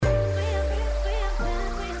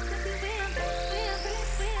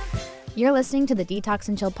You're listening to the Detox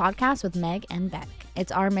and Chill podcast with Meg and Beck.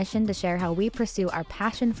 It's our mission to share how we pursue our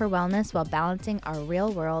passion for wellness while balancing our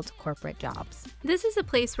real-world corporate jobs. This is a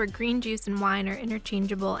place where green juice and wine are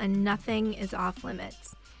interchangeable and nothing is off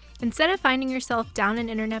limits. Instead of finding yourself down an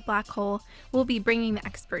internet black hole, we'll be bringing the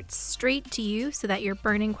experts straight to you so that your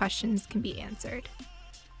burning questions can be answered.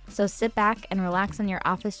 So sit back and relax on your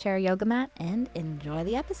office chair yoga mat and enjoy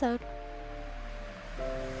the episode.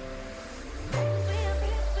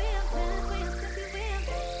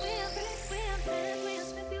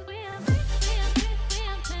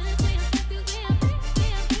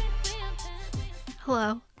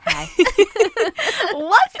 Hello. Hi.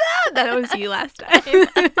 What's that? That was you last time.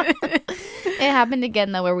 It happened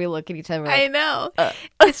again, though, where we look at each other I like, know.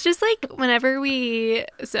 It's just like whenever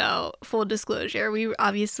so full disclosure, we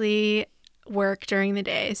obviously work during the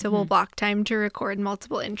day, so we'll block time to record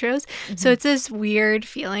multiple intros. So it's this weird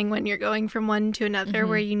feeling when you're going from one to another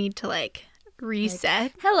where you need to like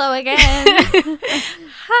reset. hello again.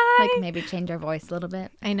 Hi. Like maybe change our voice a little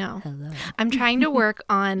bit. I know. Hello. I'm trying to work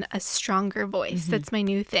on a stronger voice. That's my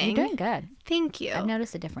new thing. You're doing good. Thank you. I've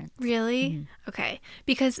noticed a difference. Really? Okay.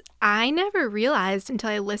 Because I never realized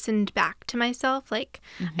until I listened back to myself. Like,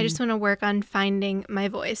 I just want to work on finding my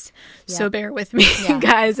voice. Yeah. So bear with me, Yeah.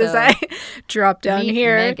 as So, I drop down Meet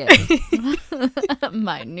here. Megan,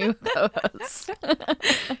 my new co-host.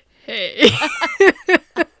 Hey.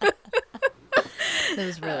 It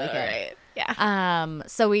was really good. All right. Yeah.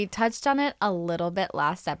 So we touched on it a little bit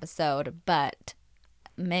last episode, but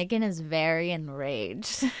Megan is very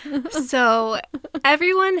enraged. So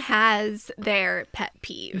everyone has their pet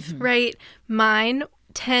peeve, right? Mine,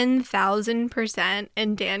 10,000%,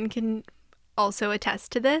 and Dan can also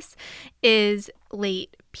attest to this, is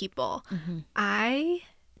late people. I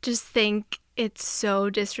just think it's so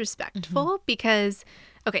disrespectful because,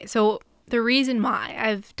 okay, so the reason why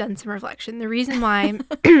I've done some reflection, the reason why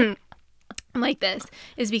I'm like this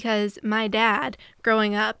is because my dad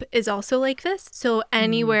growing up is also like this. So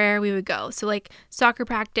anywhere we would go, so like soccer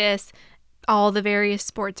practice, all the various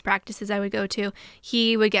sports practices I would go to,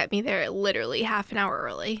 he would get me there literally half an hour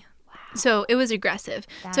early. Wow. So it was aggressive.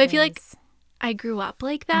 So I feel like I grew up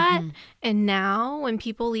like that. And now when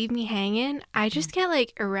people leave me hanging, I just get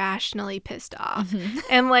like irrationally pissed off.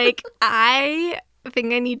 And like, I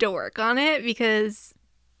think I need to work on it because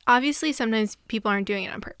obviously sometimes people aren't doing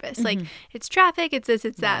it on purpose. Like it's traffic, it's this,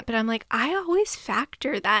 it's that. But I'm like, I always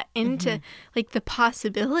factor that into like the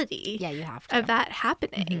possibility Yeah, you have to. of that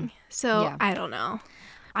happening. So Yeah. I don't know.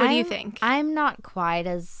 What do you think? I'm not quite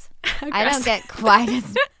as... I don't get quite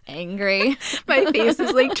as angry. My face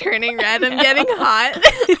is like turning red. I'm getting hot.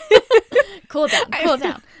 Cool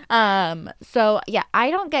down. So yeah,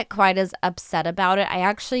 I don't get quite as upset about it. I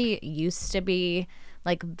actually used to be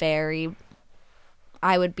like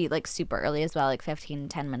I would be like super early as well, like 10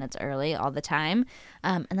 minutes early all the time.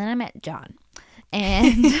 And then I met John.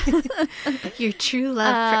 And Your true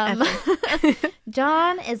love forever.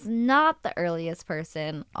 John is not the earliest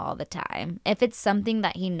person all the time. If it's something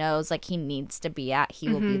that he knows like he needs to be at, he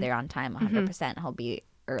will be there on time 100%. He'll be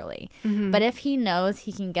early. But if he knows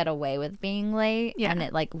he can get away with being late and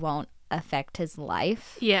it like won't affect his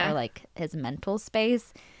life or like his mental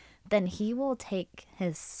space, then he will take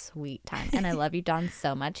his sweet time. And I love you, Don,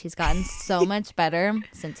 so much. He's gotten so much better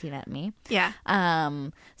since he met me. Yeah.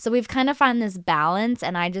 So we've kind of found this balance,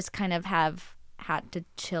 and I just kind of have had to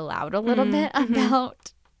chill out a little bit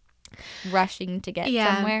about rushing to get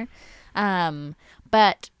somewhere.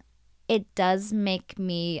 But it does make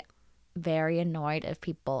me very annoyed if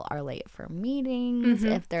people are late for meetings,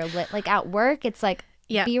 if they're like at work. It's like,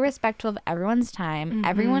 be respectful of everyone's time.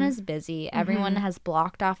 Everyone is busy. Everyone has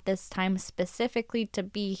blocked off this time specifically to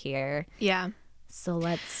be here. Yeah. So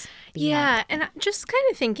let's be mindful. And I'm just kind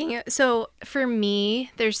of thinking, so for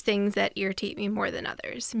me, there's things that irritate me more than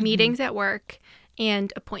others. Meetings at work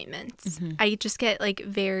and appointments. I just get like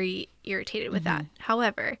very irritated with that.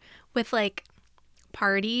 However, with like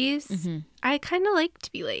parties, I kind of like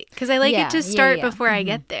to be late because I like it to start before I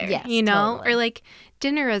get there, Yes, you know? totally. Or like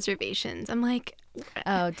dinner reservations. I'm like,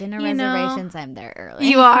 Oh, dinner you know, reservations, I'm there early.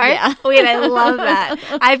 you are? Yeah. Wait, I love that.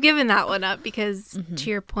 I've given that one up because to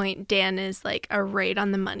your point, Dan is like a right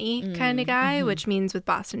on the money kind of guy, which means with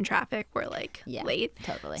Boston traffic, we're like late.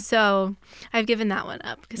 Totally. So I've given that one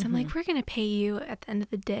up because I'm like, we're going to pay you at the end of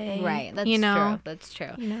the day. Right. That's you know? true. That's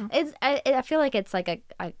true. You know? I feel like it's like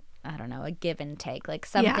I don't know, a give and take. Like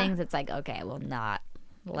some things it's like, okay, I will not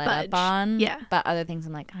let up on. Yeah. But other things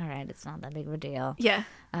I'm like, all right, it's not that big of a deal. Yeah.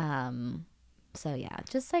 So yeah,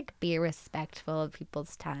 just like be respectful of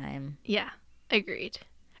people's time. Yeah. Agreed.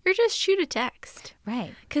 or just shoot a text.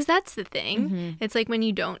 Right. Because that's the thing. It's like when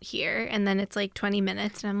you don't hear and then it's like 20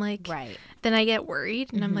 minutes and I'm like, right. Then I get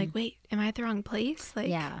worried and I'm like, wait, am I at the wrong place?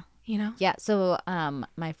 Like, you know? Yeah. So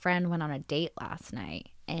my friend went on a date last night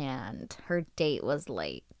and her date was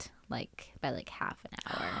late, like by like half an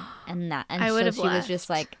hour. And she was just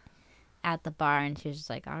like at the bar and she was just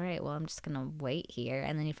like, all right, well, I'm just going to wait here.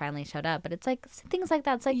 And then he finally showed up. But it's like things like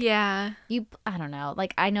that. It's like, I don't know.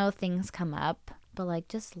 Like, I know things come up, but like,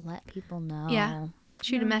 just let people know. Yeah.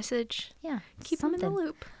 Shoot a message. Yeah. Keep them in the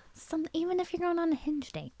loop. Even if you're going on a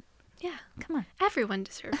Hinge date. Yeah. Come on. Everyone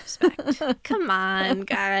deserves respect. Come on,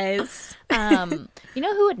 guys. You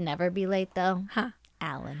know who would never be late though? Huh?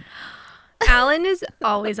 Alan. Alan is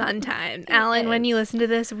always on time. Alan, when you listen to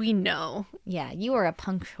this, we know. Yeah, you are a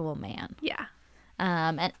punctual man. Yeah.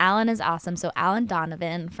 And Alan is awesome. So Alan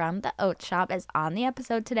Donovan from the Oat Shop is on the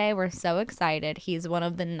episode today. We're so excited. He's one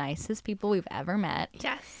of the nicest people we've ever met.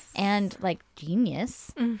 Yes. And like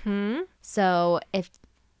genius. Mm-hmm. So if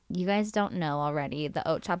you guys don't know already, the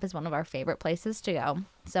Oat Shop is one of our favorite places to go.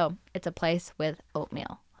 So it's a place with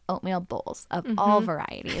oatmeal bowls of all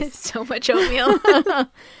varieties. So much oatmeal.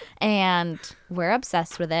 And we're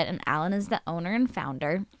obsessed with it. And Alan is the owner and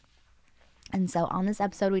founder. And so on this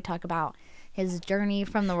episode, we talk about his journey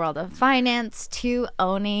from the world of finance to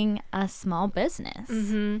owning a small business.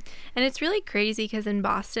 Mm-hmm. And it's really crazy because in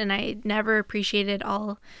Boston, I never appreciated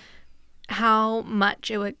how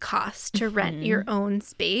much it would cost to rent your own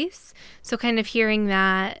space. So kind of hearing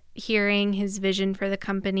his vision for the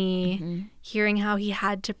company, hearing how he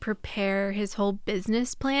had to prepare his whole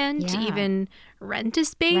business plan to even rent a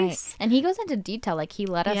space. Right. And he goes into detail. Like, he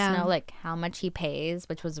let us know, like, how much he pays,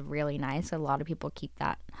 which was really nice. A lot of people keep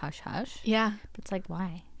that hush-hush. Yeah. But it's like,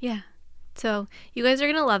 why? Yeah. So you guys are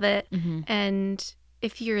going to love it. And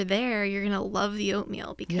if you're there, you're going to love the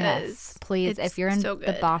oatmeal because please, if you're in so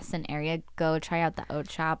the Boston area, go try out the Oat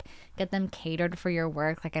Shop. Get them catered for your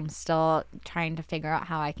work. Like, I'm still trying to figure out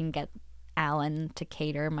how I can get Alan to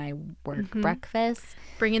cater my work breakfast.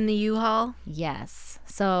 Bring in the U-Haul. Yes.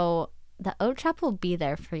 So the Oat Shop will be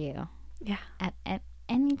there for you. Yeah. At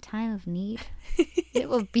any time of need, it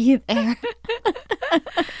will be there.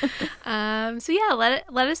 So yeah,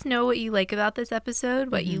 let us know what you like about this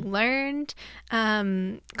episode, what you learned.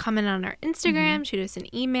 Comment on our Instagram, shoot us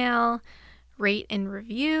an email, rate and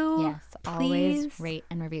review. Yes, please. Always rate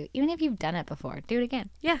and review. Even if you've done it before, do it again.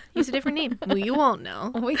 Yeah, use a different name. We won't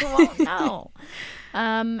know. We won't know.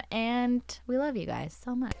 And we love you guys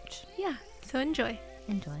so much. Yeah, so enjoy.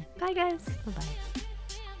 Bye, guys. Bye-bye.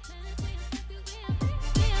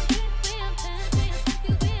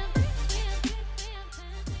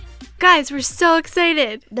 Guys, we're so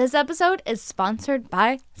excited. This episode is sponsored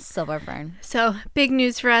by Silver Fern. So, big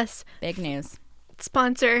news for us. Big news.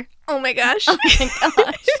 Sponsor. Oh my gosh.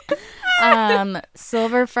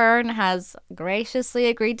 Silver Fern has graciously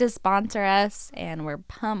agreed to sponsor us, and we're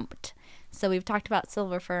pumped. So we've talked about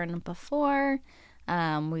Silver Fern before.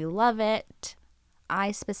 We love it.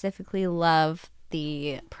 I specifically love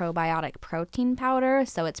the probiotic protein powder.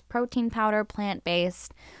 So it's protein powder,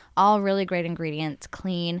 plant-based, all really great ingredients,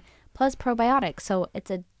 clean, plus probiotics. So it's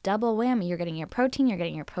a double whammy. You're getting your protein, you're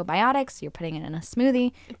getting your probiotics, you're putting it in a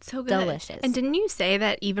smoothie. It's so good. Delicious. And didn't you say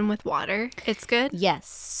that even with water, it's good? Yes.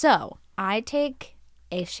 So I take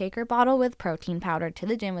a shaker bottle with protein powder to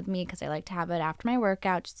the gym with me because I like to have it after my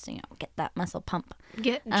workout, just to, get that muscle pump.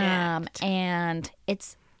 Get jacked. And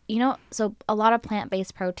it's, so a lot of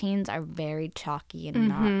plant-based proteins are very chalky and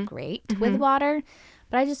not great with water,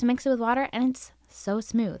 but I just mix it with water and it's so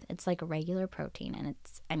smooth. It's like regular protein, and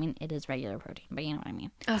it is regular protein, but you know what I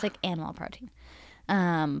mean. It's like animal protein.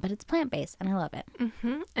 But it's plant-based, and I love it.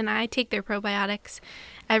 And I take their probiotics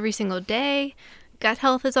every single day. Gut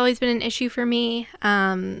health has always been an issue for me.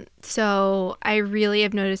 So I really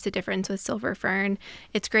have noticed a difference with Silver Fern.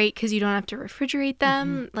 It's great because you don't have to refrigerate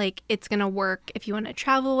them. Like, it's going to work if you want to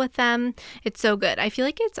travel with them. It's so good. I feel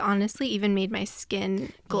like it's honestly even made my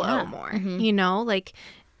skin glow more. Like,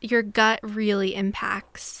 your gut really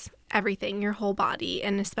impacts everything, your whole body,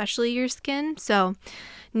 and especially your skin. So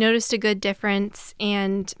noticed a good difference,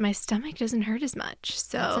 and my stomach doesn't hurt as much.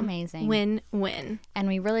 So that's amazing. Win-win. And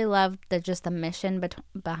we really love the mission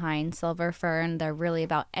behind Silver Fern. They're really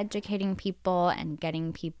about educating people and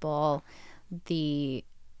getting people the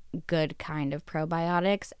good kind of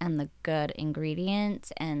probiotics and the good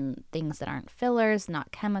ingredients and things that aren't fillers,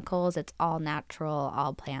 not chemicals. It's all natural,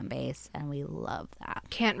 all plant-based, and we love that.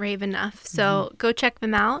 Can't rave enough. So go check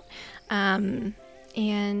them out, and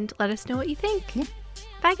let us know what you think. Yeah.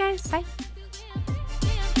 Bye, guys. Bye.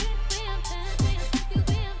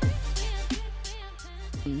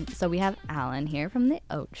 So we have Alan here from the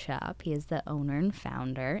Oat Shop. He is the owner and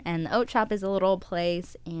founder. And the Oat Shop is a little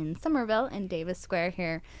place in Somerville in Davis Square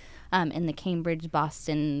here in the Cambridge,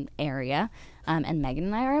 Boston area. And Megan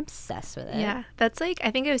and I are obsessed with it. Yeah, that's like,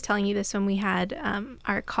 I think I was telling you this when we had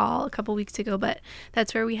our call a couple weeks ago, but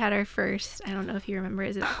that's where we had our first, I don't know if you remember,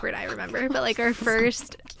 is it awkward? I remember, but like our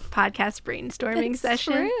first podcast brainstorming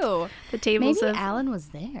session. True. The tables Maybe of Alan was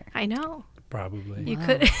there. I know. Probably. You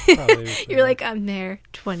could. You're like, I'm there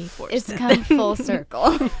 24/7. It's come full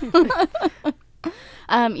circle.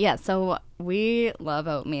 Yeah, so we love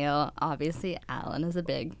oatmeal. Obviously, Alan is a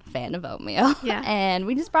big fan of oatmeal. Yeah. And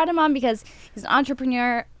we just brought him on because he's an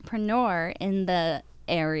entrepreneur in the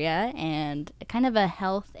area and kind of a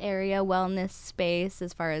health area, wellness space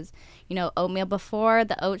as far as, oatmeal. Before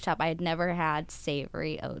the Oat Shop, I had never had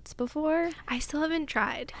savory oats before. I still haven't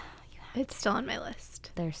tried. It's still on my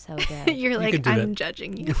list. They're so good. You're like, I'm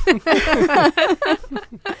judging you.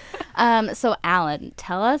 So Alan,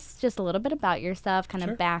 tell us just a little bit about yourself, kind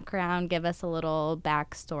Sure. of background. Give us a little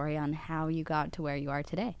backstory on how you got to where you are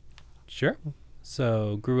today. Sure.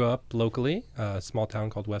 So grew up locally, a small town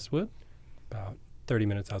called Westwood, about 30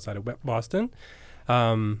 minutes outside of Boston.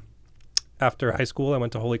 After high school, I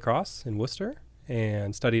went to Holy Cross in Worcester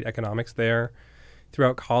and studied economics there.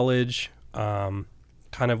 Throughout college,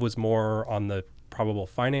 kind of was more on the probable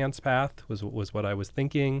finance path was what I was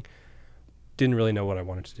thinking. Didn't really know what I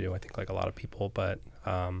wanted to do, I think like a lot of people, but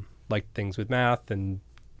liked things with math and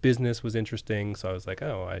business was interesting. So I was like,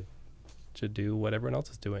 I should do what everyone else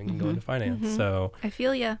is doing and go into finance. Mm-hmm. So I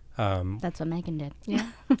feel ya. That's what Megan did. Yeah.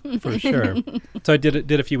 for sure. So I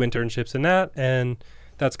did a few internships in that, and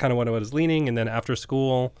that's kind of what I was leaning. And then after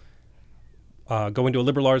school, going to a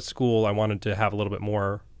liberal arts school, I wanted to have a little bit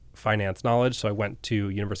more finance knowledge. So I went to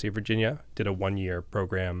University of Virginia, did a 1-year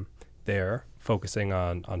program there focusing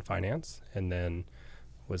on finance, and then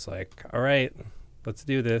was like, all right, let's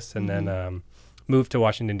do this. And then moved to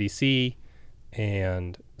Washington, D.C.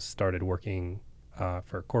 and started working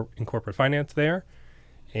in corporate finance there,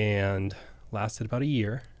 and lasted about a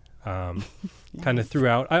year. Nice. Kind of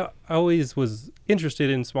throughout. I always was interested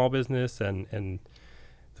in small business and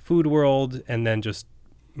the food world, and then just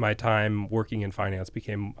my time working in finance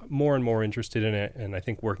became more and more interested in it. And I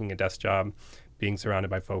think working a desk job, being surrounded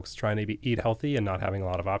by folks trying to eat healthy and not having a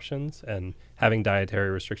lot of options and having dietary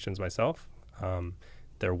restrictions myself,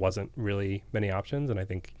 there wasn't really many options. And I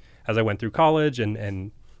think as I went through college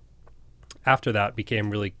and after that became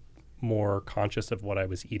really more conscious of what I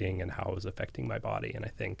was eating and how it was affecting my body. And I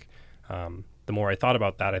think the more I thought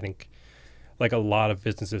about that, I think like a lot of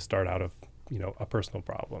businesses start out of, a personal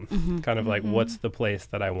problem, kind of like what's the place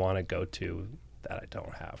that I want to go to that I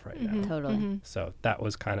don't have right now. Totally. So that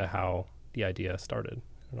was kind of how the idea started.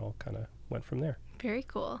 It all kind of went from there. Very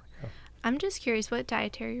cool. Yeah. I'm just curious, what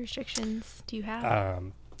dietary restrictions do you have?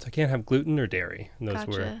 So I can't have gluten or dairy. And those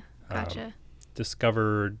were Gotcha.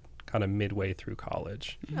 discovered kind of midway through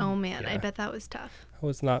college. Oh man, Yeah. I bet that was tough. It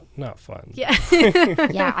was not fun. Yeah.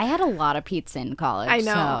 Yeah, I had a lot of pizza in college. I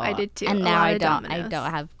know, so- I did too. And A now lot I of don't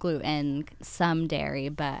Domino's. have gluten, some dairy,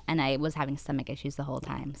 and I was having stomach issues the whole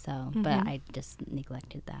time. So, but I just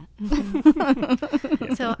neglected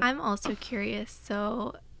that. So I'm also curious.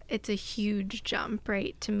 So it's a huge jump,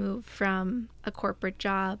 right, to move from a corporate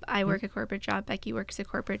job. I work a corporate job. Becky works a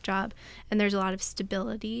corporate job, and there's a lot of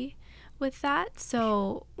stability with that.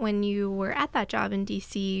 So when you were at that job in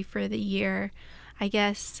DC for the year, I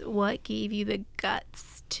guess what gave you the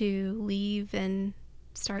guts to leave and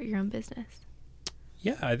start your own business?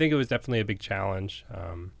 Yeah, I think it was definitely a big challenge,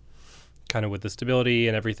 kind of with the stability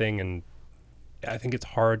and everything. And I think it's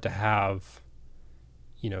hard to have,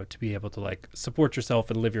 to be able to like support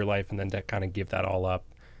yourself and live your life and then to kind of give that all up.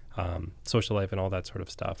 Social life and all that sort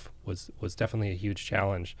of stuff was definitely a huge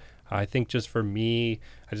challenge. I think just for me,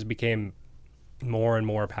 I just became more and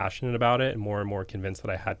more passionate about it and more convinced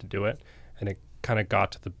that I had to do it. And it kind of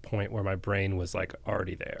got to the point where my brain was like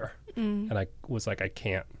already there. And I was like, I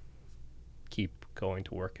can't keep going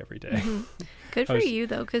to work every day. Good for you,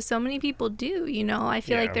 though, because so many people do, I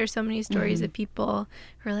feel like there's so many stories of people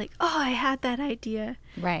who are like, oh, I had that idea.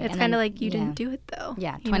 Right. It's and kind of then- like you didn't do it, though.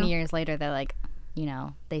 Yeah, 20 years later, they're like,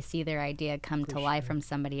 they see their idea come to life from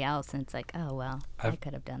somebody else, and it's like, oh, well, I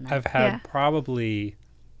could have done that. I've had Yeah. probably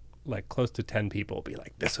like close to 10 people be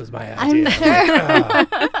like, this was my I'm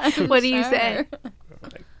idea. sure. What do you say?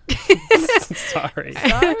 Sorry.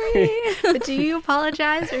 But do you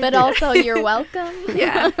apologize? But also, you're welcome.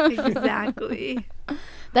 Yeah, exactly.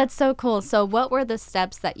 That's so cool. So what were the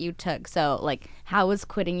steps that you took? So, like, how was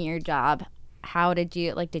quitting your job? How did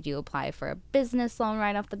you apply for a business loan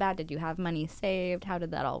right off the bat? Did you have money saved? How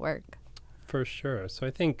did that all work? for sure. So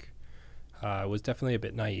I think I was definitely a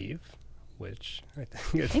bit naive, which I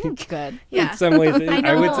think it's good. Yeah. in some ways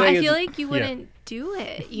I would say feel like you wouldn't do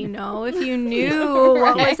it, if you knew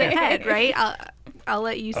what was ahead, right? I'll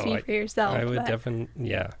let you speak for yourself. I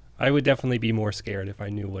would definitely be more scared if I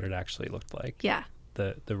knew what it actually looked like. Yeah.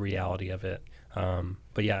 The reality of it.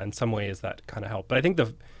 But yeah, in some ways that kind of helped. But I think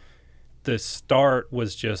the start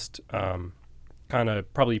was just kind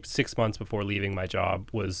of probably 6 months before leaving my job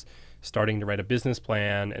was starting to write a business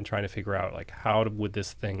plan and trying to figure out like how would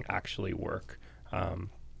this thing actually work.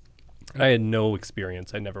 I had no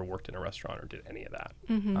experience. I never worked in a restaurant or did any of that.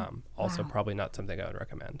 Also, probably not something I would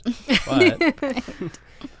recommend. But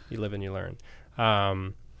you live and you learn.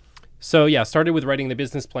 So yeah, started with writing the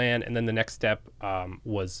business plan, and then the next step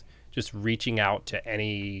was just reaching out to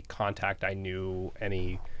any contact I knew,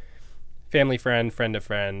 any family friend of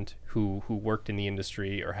friend who worked in the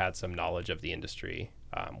industry or had some knowledge of the industry.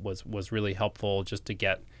 Was really helpful just to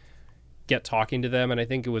get talking to them, and I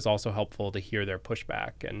think it was also helpful to hear their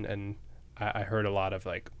pushback. And I heard a lot of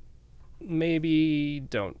like, maybe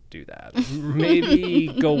don't do that. Maybe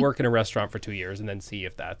go work in a restaurant for 2 years and then see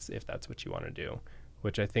if that's what you want to do,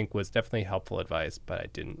 which I think was definitely helpful advice, but I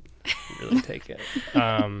didn't really take it.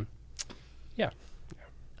 Yeah.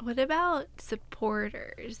 What about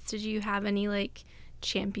supporters? Did you have any like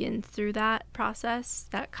champions through that process?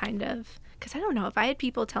 That kind of, because I don't know, if I had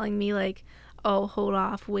people telling me like, oh, hold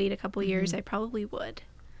off, wait a couple years, I probably would.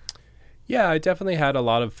 Yeah, I definitely had a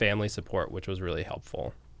lot of family support, which was really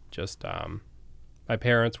helpful. Just my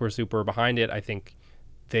parents were super behind it. I think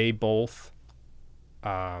they both,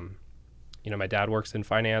 my dad works in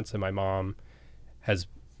finance and my mom has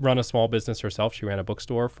run a small business herself. She ran a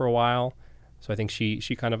bookstore for a while. So I think she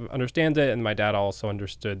kind of understands it. And my dad also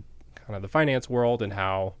understood kind of the finance world and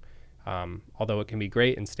how, although it can be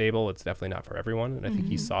great and stable, it's definitely not for everyone. And I think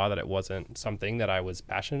he saw that it wasn't something that I was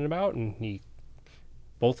passionate about. And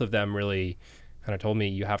both of them really kind of told me,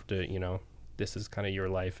 you have to, this is kind of your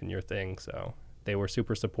life and your thing. So they were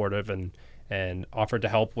super supportive and offered to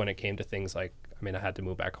help when it came to things like, I had to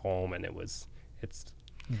move back home, and it's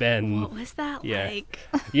been... What was that like?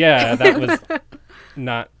 Yeah, that was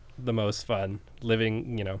not the most fun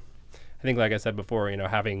living, I think like I said before,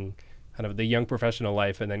 having kind of the young professional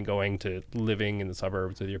life and then going to living in the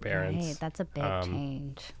suburbs with your parents. Right, that's a big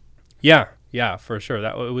change. Yeah, for sure.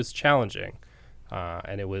 It was challenging.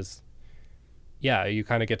 And it was, you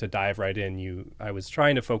kind of get to dive right in. I was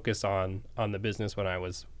trying to focus on the business when I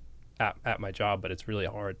was at my job, but it's really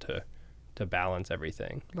hard to balance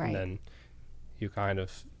everything. Right. And then you kind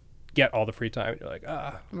of get all the free time. You're like,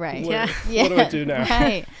 right. What do I do now?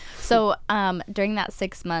 Right. So during that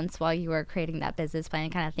 6 months while you were creating that business plan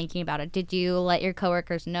and kind of thinking about it, did you let your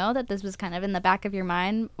coworkers know that this was kind of in the back of your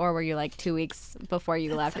mind, or were you like 2 weeks before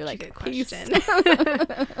you left, you're like, question.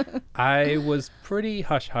 I was pretty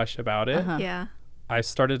hush-hush about it. Yeah. I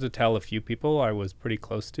started to tell a few people I was pretty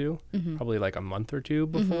close to, probably like a month or two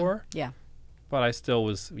before. Yeah. But I still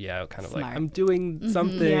was, kind of Smart. like, I'm doing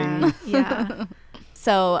something. Yeah.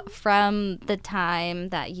 So from the time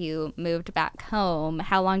that you moved back home,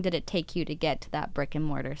 how long did it take you to get to that brick and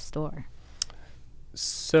mortar store?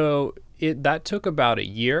 So that took about a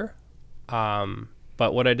year.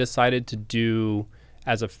 But what I decided to do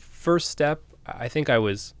as a first step, I think I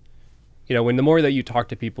was, when the more that you talk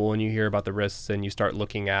to people and you hear about the risks and you start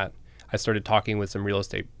looking at, I started talking with some real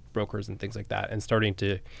estate brokers and things like that and starting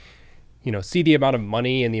to, see the amount of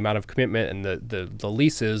money and the amount of commitment and the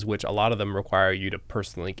leases, which a lot of them require you to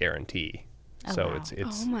personally guarantee. Oh, so wow.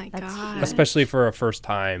 it's Oh my God. especially for a first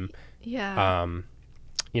time. Yeah.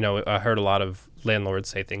 I heard a lot of landlords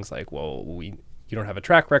say things like, well, you don't have a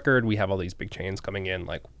track record. We have all these big chains coming in.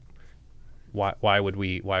 Like, why would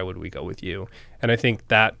we go with you? And I think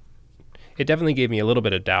that it definitely gave me a little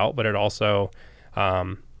bit of doubt, but it also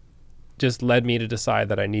just led me to decide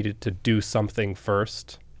that I needed to do something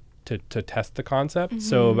first to test the concept.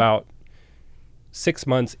 So about 6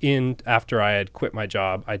 months in after I had quit my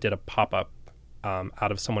job, I did a pop-up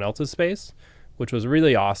out of someone else's space, which was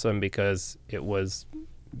really awesome because it was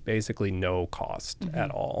basically no cost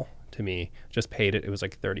at all to me. Just paid it. It was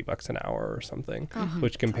like $30 an hour or something,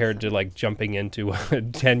 which compared to like jumping into a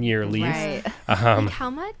 10-year lease. Right. Like how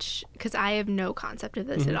much, because I have no concept of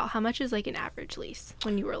this at all, how much is like an average lease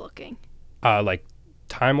when you were looking? Like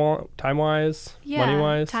time-wise,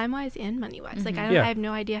 money-wise? Time-wise and money-wise. Like I have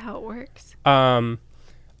no idea how it works. A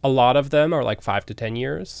lot of them are like 5 to 10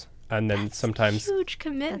 years. And then sometimes huge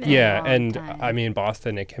commitment. Yeah, long and time. I mean,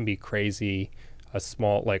 Boston, it can be crazy. A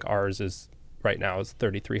small, like ours is right now is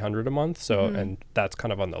 $3,300 a month. So, and that's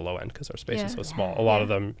kind of on the low end because our space is so small. A lot of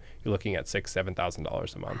them, you're looking at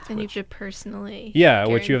 $6,000-$7,000 a month. And you have to personally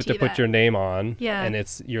which you have to put your name on. Yeah. And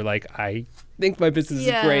you're like, I think my business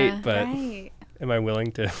is great, but am I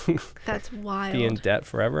willing to that's wild. Be in debt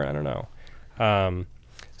forever? I don't know.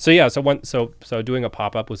 So doing a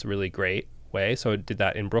pop-up was a really great way. So it did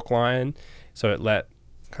that in Brookline. So it let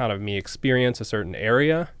kind of me experience a certain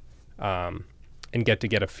area and get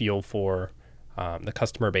a feel for the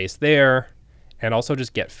customer base there, and also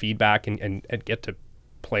just get feedback and get to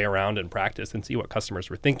play around and practice and see what customers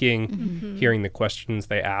were thinking, hearing the questions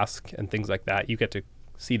they ask and things like that. You get to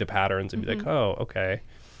see the patterns and be like, oh, okay,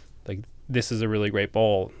 like this is a really great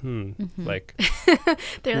bowl. Like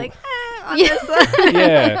they're like, on this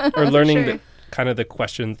one. Or learning the kind of the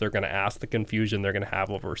questions they're going to ask, the confusion they're going to have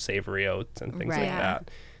over savory oats and things like that.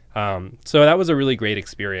 So that was a really great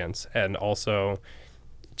experience, and also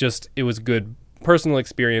just it was good personal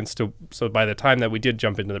experience so by the time that we did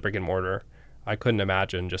jump into the brick and mortar, I couldn't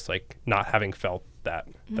imagine just like not having felt that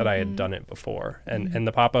I had done it before. And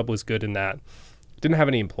the pop-up was good in that it didn't have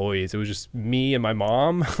any employees. It was just me and my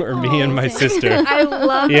mom or me and my sister. I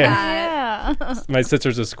love that. Yeah. My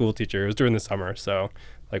sister's a school teacher. It was during the summer, so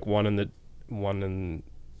like one in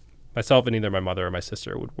myself and either my mother or my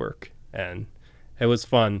sister would work, and it was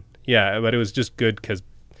fun. Yeah, but it was just good because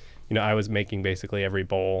I was making basically every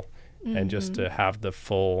bowl, and just to have the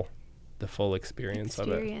full experience of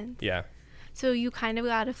it. Yeah. So you kind of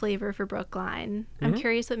got a flavor for Brookline. I'm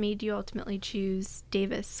curious what made you ultimately choose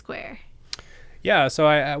Davis Square. Yeah, so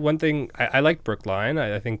I liked Brookline.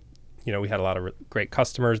 I think we had a lot of great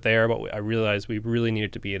customers there, but I realized we really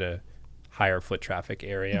needed to be at a higher foot traffic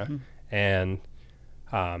area, and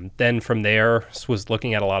then from there was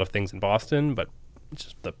looking at a lot of things in Boston, but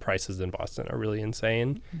just the prices in Boston are really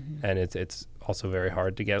insane, and it's also very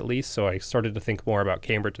hard to get a lease. So I started to think more about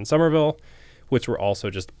Cambridge and Somerville, which were also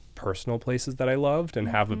just personal places that I loved and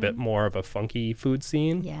have a bit more of a funky food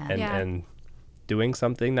scene and doing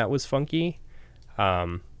something that was funky.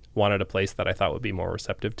 Wanted a place that I thought would be more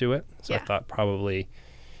receptive to it. So I thought I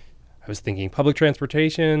was thinking public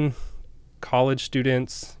transportation, college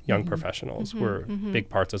students, young professionals were big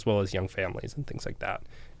parts, as well as young families and things like that.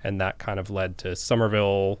 And that kind of led to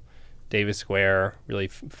Somerville, Davis Square, really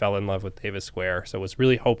fell in love with Davis Square. So was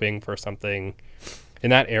really hoping for something in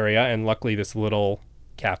that area. And luckily this little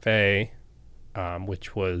cafe,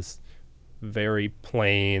 which was very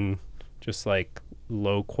plain, just like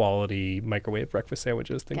low quality microwave breakfast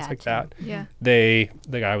sandwiches, things like that. Yeah. The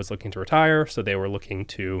guy was looking to retire, so they were looking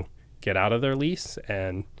to get out of their lease,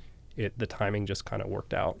 and the timing just kind of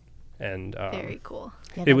worked out. And very cool.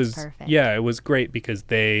 Yeah, it was perfect. it was great because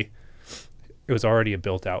it was already a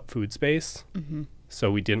built out food space.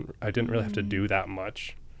 So I didn't really have to do that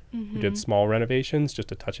much. We did small renovations just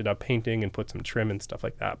to touch it up, painting and put some trim and stuff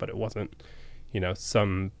like that, but it wasn't,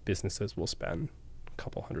 some businesses will spend a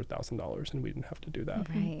couple $100,000 and we didn't have to do that.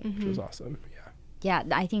 Right. Which was awesome. Yeah,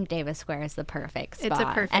 I think Davis Square is the perfect spot. It's a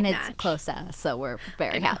perfect and match. It's close to us, so we're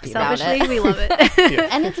very happy about it. Selfishly, we love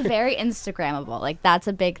it. And it's very Instagrammable. Like, that's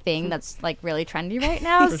a big thing that's, like, really trendy right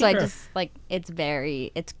now. So I just, like, it's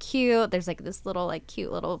cute. There's, like, this little, like,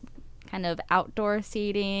 cute little kind of outdoor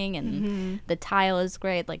seating, and the tile is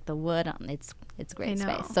great. Like, the wood, it's great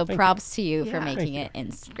space. So props to you for making it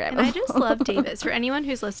Instagrammable. And I just love Davis. For anyone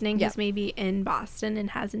who's listening who's maybe in Boston and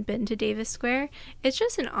hasn't been to Davis Square, it's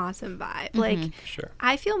just an awesome vibe. Like,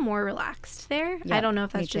 I feel more relaxed there. I don't know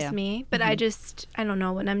if that's just me, but I don't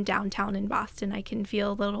know, when I'm downtown in Boston, I can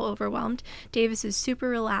feel a little overwhelmed. Davis is super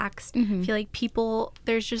relaxed. I feel like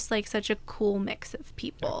there's just like such a cool mix of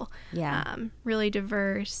people. Yeah. Really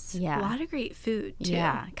diverse. Yeah. A lot of great food too.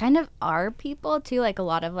 Yeah. Kind of our people too, like a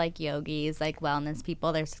lot of like yogis, like wellness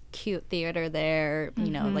people. There's cute theater there,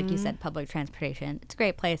 like you said, public transportation. It's a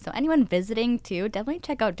great place. So anyone visiting too, definitely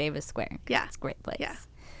check out Davis Square. Yeah. It's a great place.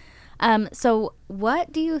 Yeah. So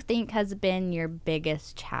what do you think has been your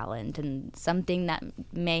biggest challenge, and something that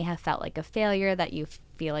may have felt like a failure that you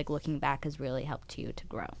feel like looking back has really helped you to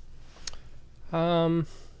grow?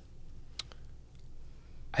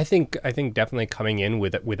 I think definitely coming in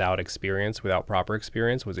without proper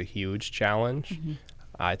experience was a huge challenge.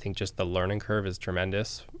 I think just the learning curve is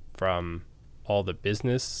tremendous from all the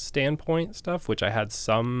business standpoint stuff, which I had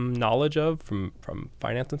some knowledge of from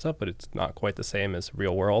finance and stuff, but it's not quite the same as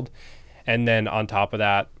real world. And then on top of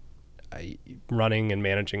that, running and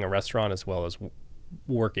managing a restaurant as well as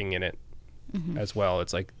working in it as well.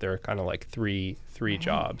 It's like they're kind of like three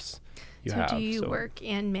jobs. Do you work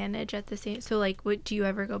and manage at the same? So like, do you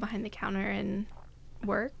ever go behind the counter and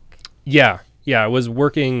work? Yeah. I was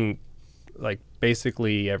working like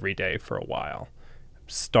basically every day for a while.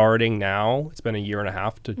 Starting now, it's been a year and a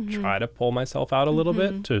half to try to pull myself out a little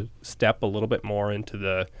bit, to step a little bit more into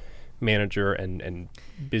the manager and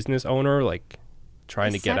business owner, like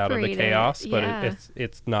trying to get out of the chaos. But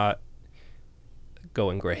it's not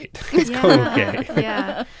going great. It's going okay.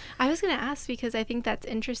 Yeah. I was going to ask, because I think that's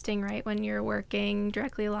interesting, right? When you're working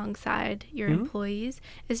directly alongside your employees,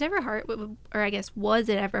 is it ever hard, or I guess, was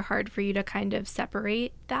it ever hard for you to kind of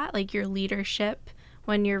separate that, like your leadership,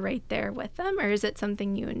 when you're right there with them, or is it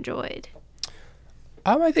something you enjoyed?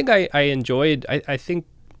 I think I enjoyed, I think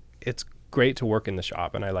it's great to work in the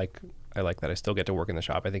shop, and I like that I still get to work in the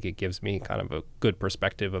shop. I think it gives me kind of a good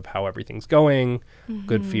perspective of how everything's going,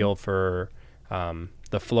 good feel for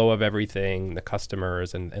the flow of everything, the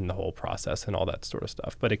customers, and the whole process and all that sort of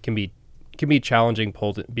stuff. But it can be challenging,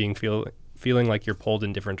 feeling like you're pulled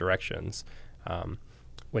in different directions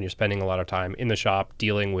when you're spending a lot of time in the shop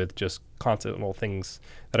dealing with just constant little things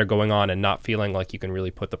that are going on and not feeling like you can really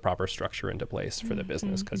put the proper structure into place for the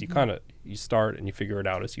business, because you start and you figure it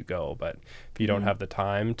out as you go. But if you don't have the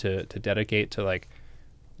time to dedicate to, like,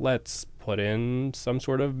 let's put in some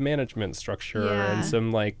sort of management structure and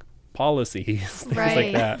some like policies, things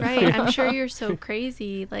like that. Right. I'm sure you're so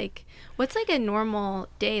crazy. Like, what's like a normal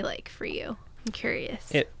day like for you? I'm curious.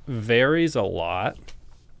 It varies a lot.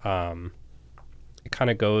 It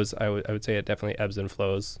kind of goes, I would say it definitely ebbs and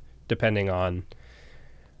flows depending on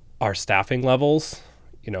our staffing levels.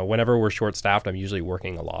 You know, whenever we're short staffed, I'm usually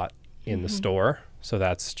working a lot in the store. So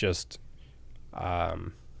that's just,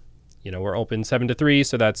 you know, we're open 7 to 3.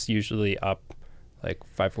 So that's usually up like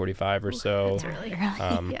 5:45 or so. That's really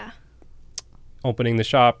early. Opening the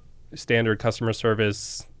shop, standard customer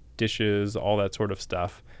service, dishes, all that sort of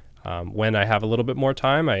stuff. When I have a little bit more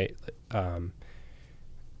time, I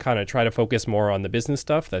kind of try to focus more on the business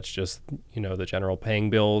stuff. That's just, you know, the general paying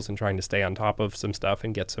bills and trying to stay on top of some stuff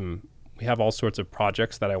and get some. We have all sorts of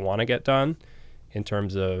projects that I want to get done in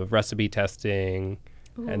terms of recipe testing.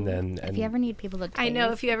 Ooh. And then if you ever need people to taste, I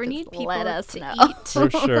know, if you ever need people let us to know. eat. For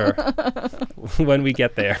sure. When we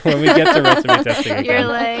get there, when we get to recipe testing again. You're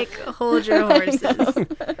like, hold your horses.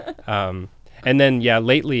 And then,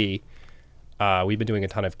 lately we've been doing a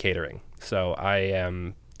ton of catering. So I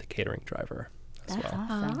am the catering driver as That's well.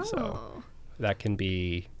 awesome. So that can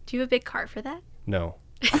be... Do you have a big car for that? No,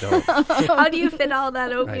 I don't. How do you fit all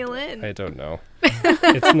that oatmeal in? I don't know.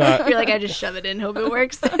 It's not... You're like, I just shove it in, hope it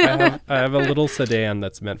works. I have a little sedan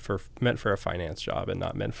that's meant for a finance job and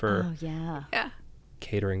not meant for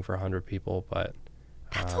catering for 100 people, but...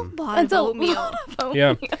 That's a lot of oatmeal.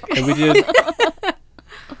 Yeah, and we did...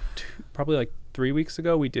 probably like 3 weeks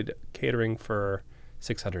ago, we did catering for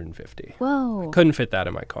 650. Whoa. I couldn't fit that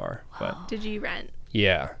in my car, but... Did you rent?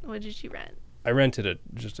 Yeah. What did you rent? I rented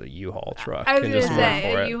just a U-Haul truck. I was and going to just went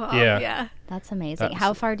say, for a it. U-Haul. Yeah. That's amazing.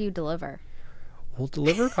 How far do you deliver? We'll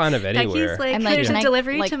deliver kind of anywhere. Becky's like, I'm like, there's can a I,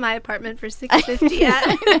 delivery like- to my apartment for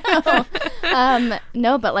 $6.50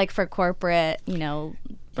 No, but like for corporate, you know,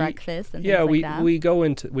 breakfast and things like that. we go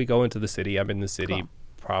into the city. I'm in the city Cool.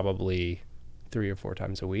 probably 3 or 4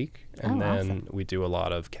 times a week, and then awesome. we do a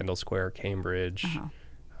lot of Kendall Square, Cambridge,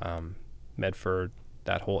 Medford,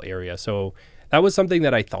 that whole area. So that was something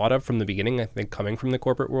that I thought of from the beginning. I think coming from the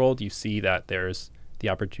corporate world, you see that there's the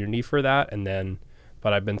opportunity for that,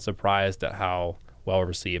 but I've been surprised at how well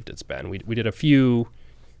received it's been. We did a few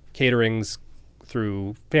caterings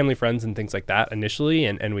through family, friends, and things like that initially,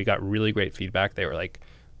 and we got really great feedback. They were like,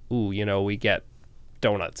 ooh, you know, we get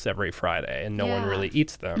donuts every Friday and no one really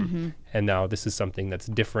eats them. And now this is something that's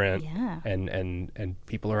different, and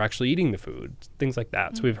people are actually eating the food, things like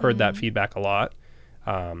that. So we've heard that feedback a lot.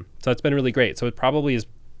 So it's been really great. So it probably is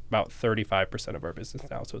about 35% of our business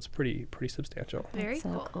now. So it's pretty substantial. Very That's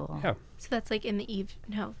so cool. Yeah. So that's like in the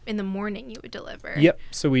in the morning you would deliver. Yep.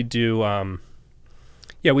 So we do,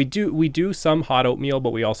 we do some hot oatmeal, but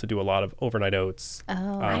we also do a lot of overnight oats.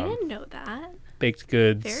 Oh, I didn't know that. Baked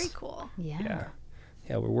goods. Very cool. Yeah.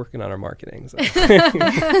 Yeah, we're working on our marketing. So.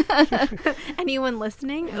 Anyone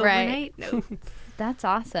listening? Right. Overnight notes. That's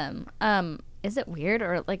awesome. Is it weird,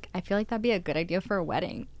 or like I feel like that'd be a good idea for a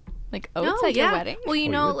wedding? Like oats at your wedding? Well, you We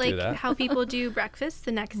know, would do like that. how people do breakfast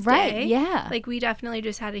the next Right, day. yeah. Like we definitely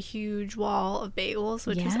just had a huge wall of bagels,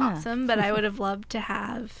 which was Yeah. awesome. But I would have loved to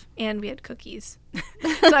have, and we had cookies.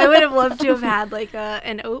 So I would have loved to have had like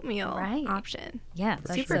an oatmeal option. Yeah,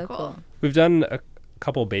 that's Super so cool. cool. We've done a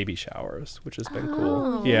couple baby showers, which has been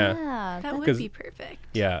cool. Yeah. Yeah, That would 'Cause- be perfect.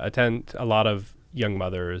 Yeah. A lot of young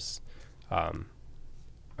mothers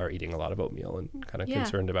are eating a lot of oatmeal and kind of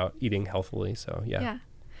concerned about eating healthily. So, Yeah.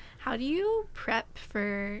 How do you prep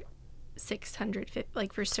for 650,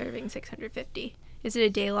 like for serving 650? Is it a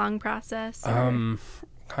day-long process?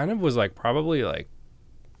 Kind of was like probably like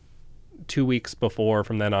 2 weeks before.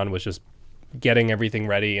 From then on was just getting everything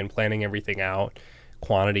ready and planning everything out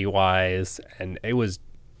quantity-wise, and it was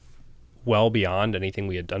well beyond anything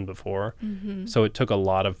we had done before. So it took a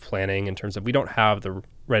lot of planning in terms of we don't have the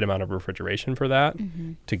right amount of refrigeration for that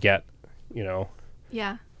to get,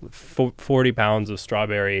 40 pounds of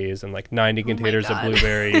strawberries and like 90 containers of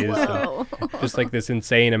blueberries and just like this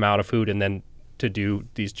insane amount of food, and then to do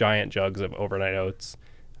these giant jugs of overnight oats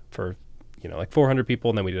for like 400 people,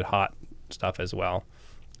 and then we did hot stuff as well.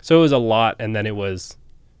 So it was a lot, and then it was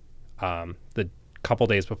the couple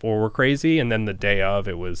days before were crazy, and then the day of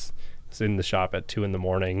it was in the shop at 2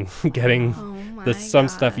 a.m. getting some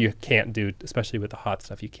stuff you can't do, especially with the hot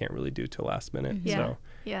stuff you can't really do till last minute. So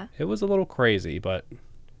it was a little crazy, but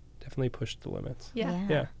definitely pushed the limits.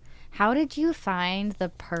 Yeah. How did you find the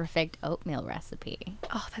perfect oatmeal recipe?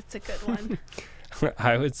 Oh, that's a good one.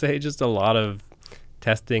 I would say just a lot of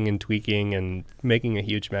testing and tweaking and making a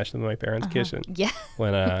huge mess in my parents' kitchen. Yeah.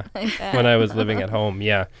 When I was living at home.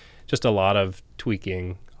 Yeah. Just a lot of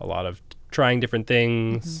tweaking, a lot of trying different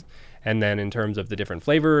things. And then in terms of the different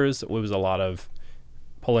flavors, it was a lot of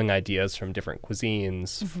pulling ideas from different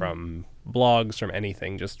cuisines, from blogs, from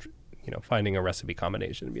anything, just finding a recipe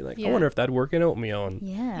combination and be like, I wonder if that'd work in oatmeal. And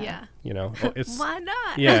it's why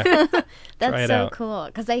not? Yeah. That's so cool,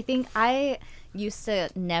 because I think I used to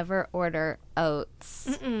never order oats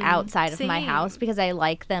outside of my house because I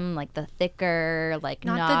like them like the thicker, like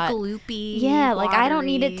not the gloopy. Yeah, like watery. I don't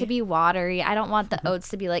need it to be watery. I don't want the oats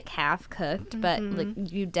to be like half cooked, but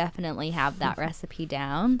like you definitely have that recipe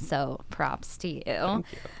down. So props to you. Thank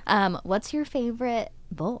you. What's your favorite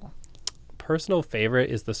bowl? Personal favorite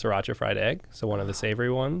is the sriracha fried egg, so one of the savory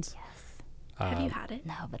ones. Yes. Have you had it?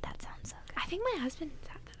 No, but that sounds so good. I think my husband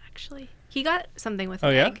had that actually. He got something with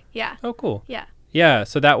an egg. Yeah. Oh, cool. Yeah. Yeah,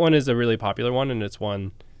 so that one is a really popular one, and it's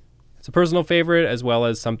a personal favorite, as well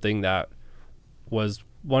as something that was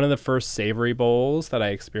one of the first savory bowls that I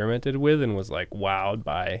experimented with and was like wowed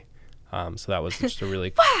by. So that was just a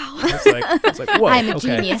really wow. It's like whoa, I'm a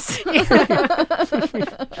genius.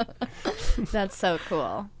 That's so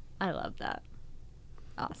cool. I love that.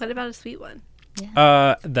 Awesome. What about a sweet one?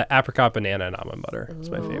 Yeah. The apricot banana and almond butter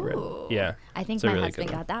is my favorite. Yeah. I think it's a my really husband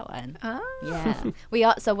good got that one. Oh.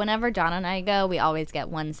 Yeah. So whenever John and I go, we always get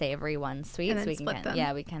one savory, one sweet. And so then we can split them.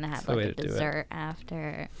 Yeah, we kind of have the way like a to do it. dessert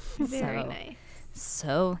after. Very nice.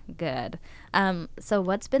 So good. So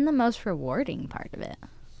what's been the most rewarding part of it?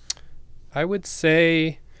 I would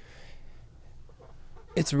say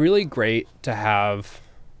it's really great to have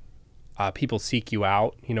people seek you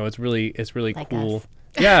out. It's really Like cool. us.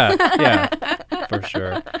 Yeah, for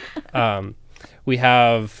sure. We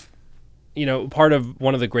have,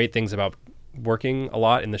 one of the great things about working a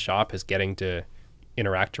lot in the shop is getting to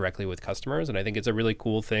interact directly with customers. And I think it's a really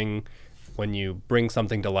cool thing when you bring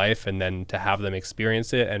something to life and then to have them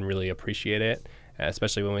experience it and really appreciate it.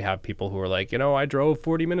 Especially when we have people who are like, I drove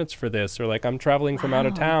 40 minutes for this, or like I'm traveling from out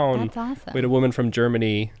of town. That's awesome. We had a woman from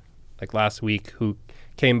Germany like last week who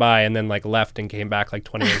came by and then like left and came back like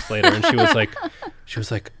 20 minutes later, and she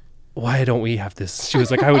was like, why don't we have this? She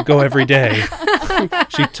was like, I would go every day.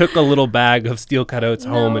 She took a little bag of steel cut oats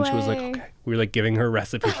home, and she was like, okay. We were like giving her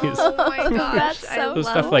recipes. Oh my gosh. That's so So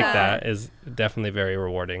stuff like that is definitely very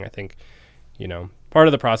rewarding. I think, part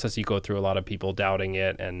of the process, you go through a lot of people doubting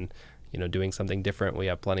it and doing something different. We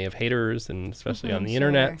have plenty of haters, and especially on the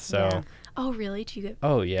internet. So Yeah. Oh, really? Do you get?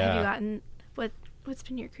 Oh yeah. Have you gotten what's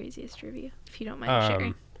been your craziest review, if you don't mind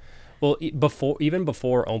sharing? Well, even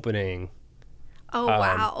before opening, Oh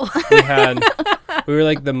wow. we were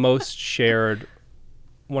like one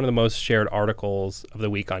of the most shared articles of the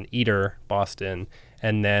week on Eater Boston,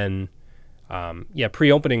 and then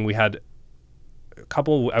pre-opening we had a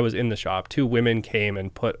couple. I was in the shop. 2 women came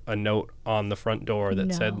and put a note on the front door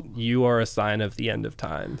that said, "You are a sign of the end of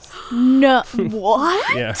times." No,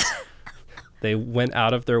 what? Yeah. They went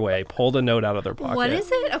out of their way, pulled a note out of their pocket. What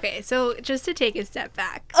is it? Okay, so just to take a step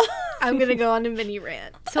back, I'm going to go on a mini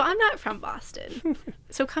rant. So I'm not from Boston.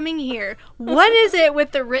 So coming here, what is it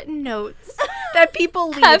with the written notes that people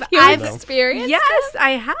leave? Have you experienced? Yes,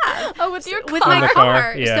 I have. Oh, with your car? With my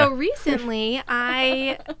car. Yeah. So recently,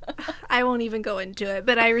 I won't even go into it,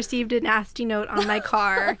 but I received a nasty note on my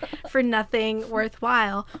car for nothing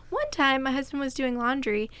worthwhile. One time, my husband was doing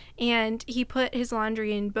laundry, and he put his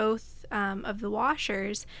laundry in both of the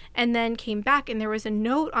washers, and then came back, and there was a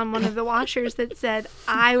note on one of the washers that said,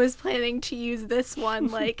 I was planning to use this one,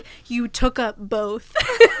 like, you took up both.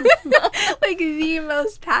 Like, the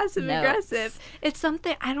most passive aggressive. It's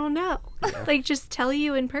something, I don't know. Like, just tell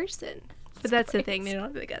you in person. But that's the thing, they don't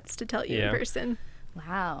have the guts to tell you in person.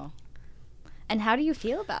 Wow. And how do you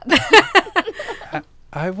feel about that?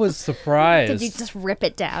 I was surprised. Did you just rip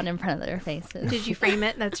it down in front of their faces? Did you frame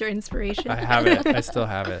it? That's your inspiration? I have it. I still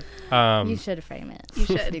have it. You should frame it. You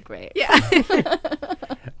should. It'd be great. Yeah.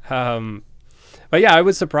 But yeah, I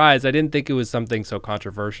was surprised. I didn't think it was something so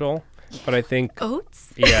controversial, but I think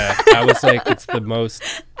Oats? yeah, I was like, it's the most,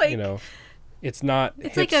 Like, you know, it's not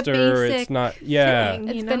it's hipster. like a basic It's not, yeah. filling,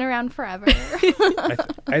 It's you been know? around forever.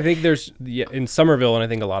 I think there's in Somerville, and I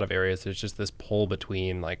think a lot of areas, there's just this pull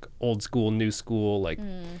between like old school, new school. Like,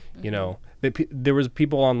 you know, there was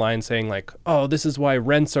people online saying like, "Oh, this is why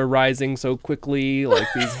rents are rising so quickly." Like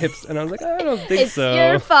these hips, and I was like, I don't think It's so.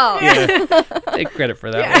 your fault. Yeah, take credit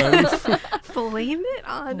for that one. Blame it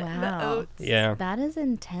on the Wow. oats. Yeah. That is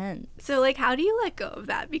intense. So, like, how do you let go of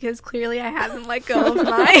that? Because clearly I haven't let go of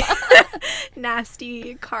my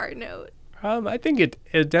nasty car note. I think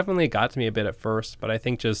it definitely got to me a bit at first, but I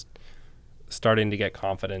think just starting to get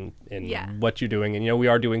confident in what you're doing, and you know, we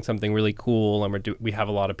are doing something really cool, and we have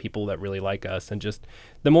a lot of people that really like us, and just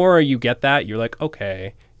the more you get that, you're like,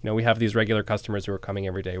 okay, you know, we have these regular customers who are coming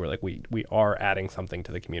every day. We're like, we are adding something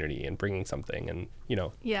to the community and bringing something, and you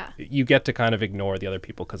know, you get to kind of ignore the other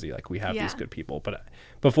people because you like, we have these good people. But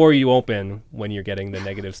before you open, when you're getting the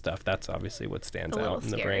negative stuff, that's obviously what stands out in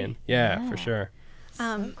the brain. Yeah, for sure.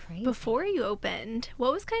 So crazy. Before you opened,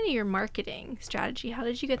 what was kind of your marketing strategy? How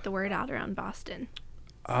did you get the word out around Boston?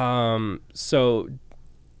 So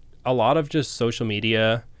a lot of just social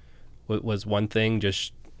media was one thing.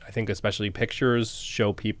 Just, I think especially pictures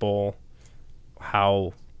show people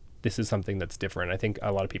how this is something that's different. I think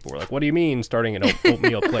a lot of people were like, what do you mean starting an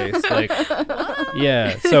oatmeal place? Like,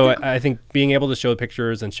 yeah. So I think being able to show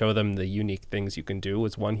pictures and show them the unique things you can do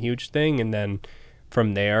was one huge thing. And then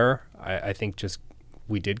from there, I think just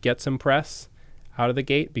we did get some press out of the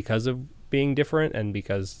gate because of being different, and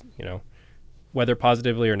because, you know, whether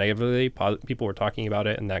positively or negatively, people were talking about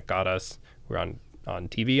it, and that got us. We're on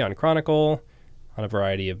TV, on Chronicle, on a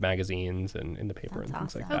variety of magazines and in the paper. That's and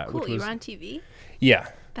things like awesome. that. Oh, cool. Which You was, were on TV? yeah.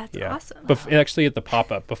 That's yeah. awesome. Actually, at the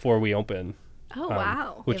pop-up before we opened. Oh,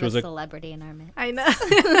 wow. Which Give was a a celebrity in our midst. I know.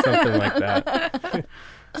 something like that.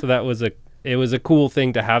 So that was it was a cool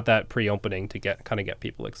thing to have that pre-opening to get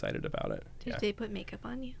people excited about it. Did they put makeup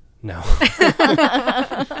on you? No.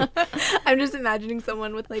 I'm just imagining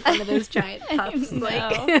someone with like one of those giant puffs.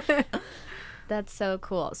 Like, That's so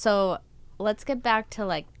cool. So let's get back to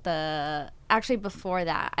like actually before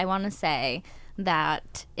that, I want to say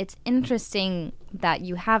that it's interesting that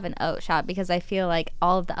you have an oat shop, because I feel like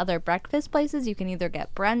all of the other breakfast places, you can either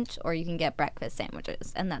get brunch or you can get breakfast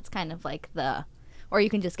sandwiches. And that's kind of like or you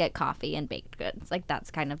can just get coffee and baked goods. Like, that's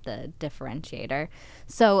kind of the differentiator.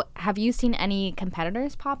 So have you seen any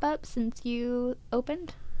competitors pop up since you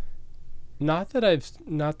opened? Not that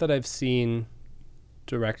I've seen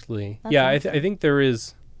directly. That's yeah, awesome. I think there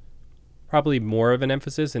is probably more of an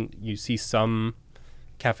emphasis, and you see some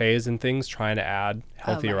cafes and things trying to add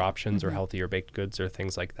healthier options or healthier baked goods or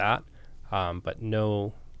things like that. But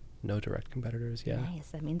no direct competitors. Yeah. Nice.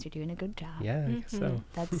 That means you're doing a good job. Yeah, I guess so.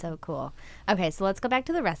 That's so cool. Okay, so let's go back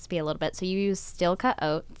to the recipe a little bit. So you use steel cut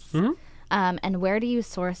oats. And where do you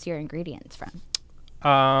source your ingredients from?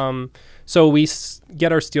 So we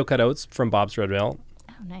get our steel cut oats from Bob's Red Mill.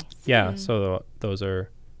 Oh, nice. Yeah, so those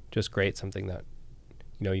are just great. Something that,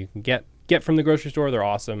 you know, you can get from the grocery store. They're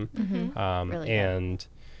awesome. Really good. And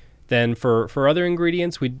then for other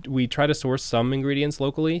ingredients, we try to source some ingredients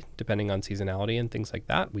locally, depending on seasonality and things like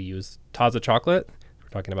that. We use Taza chocolate, we were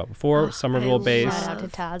talking about before, Somerville based. Shout out to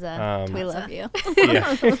Taza. We love you.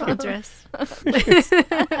 Yeah. sponsor us.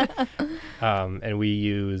 And we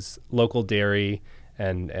use local dairy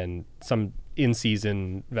and some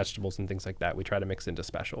in-season vegetables and things like that. We try to mix into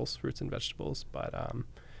specials, fruits and vegetables, but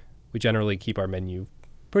we generally keep our menu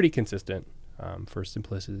pretty consistent for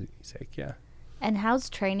simplicity's sake. Yeah. And how's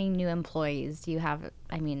training new employees? Do you have,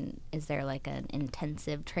 is there like an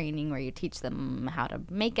intensive training where you teach them how to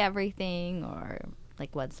make everything, or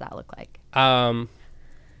like what's that look like?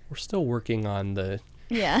 We're still working on the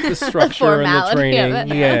The structure and the formality training.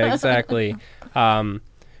 of it. Yeah, exactly.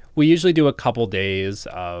 We usually do a couple days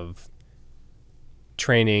of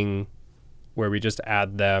training where we just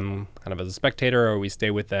add them kind of as a spectator, or we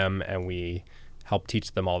stay with them and we help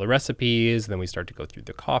teach them all the recipes. Then we start to go through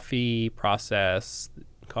the coffee process,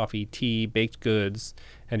 coffee, tea, baked goods,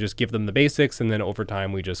 and just give them the basics. And then over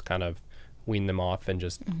time, we just kind of wean them off and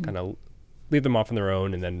just kind of leave them off on their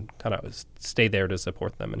own, and then kind of stay there to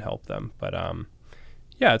support them and help them. But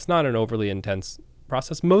yeah, it's not an overly intense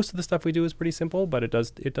process. Most of the stuff we do is pretty simple, but it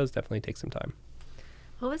does definitely take some time.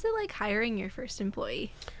 What was it like hiring your first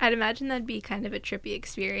employee? I'd imagine that'd be kind of a trippy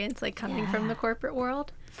experience, like coming from the corporate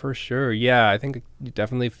world. For sure. Yeah, I think you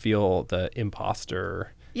definitely feel the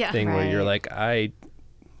imposter thing where you're like, I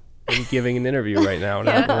am giving an interview right now and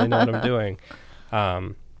I don't really know what I'm doing.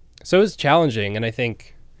 So it was challenging. And I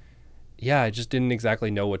think, I just didn't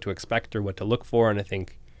exactly know what to expect or what to look for. And I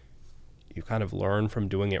think you kind of learn from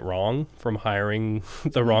doing it wrong, from hiring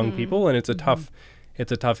the wrong people. And it's a tough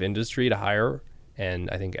industry to hire.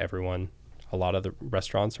 And I think a lot of the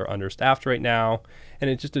restaurants are understaffed right now.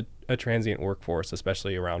 And it's just a transient workforce,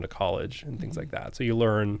 especially around a college and things like that. So you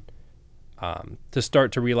learn to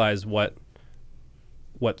start to realize what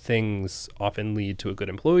things often lead to a good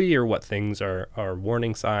employee or what things are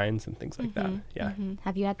warning signs and things like that. Yeah.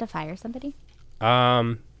 Have you had to fire somebody?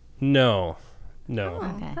 No. Oh,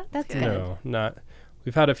 okay. That's good. No, not.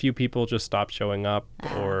 We've had a few people just stop showing up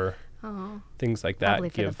or things like that. Probably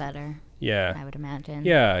for the better. Yeah. I would imagine.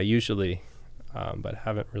 Yeah, usually. But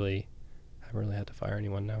haven't really had to fire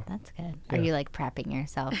anyone now. That's good. Yeah. Are you like prepping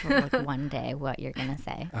yourself for like one day what you're going to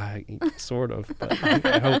say? Sort of, but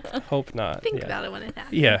I hope not. Think about it when it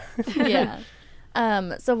happens. Yeah.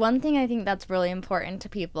 Yeah. So one thing I think that's really important to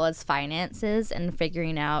people is finances and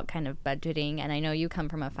figuring out kind of budgeting. And I know you come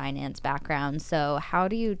from a finance background. So how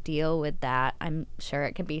do you deal with that? I'm sure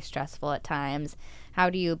it can be stressful at times. How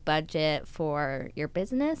do you budget for your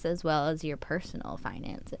business as well as your personal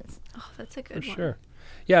finances? Oh, that's a good one. For sure.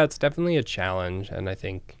 Yeah, it's definitely a challenge. And I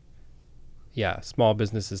think, small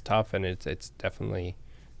business is tough. And it's definitely...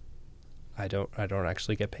 I don't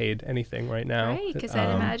actually get paid anything right now. Right, because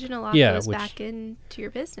I'd imagine a lot goes back into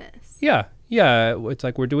your business. Yeah. It's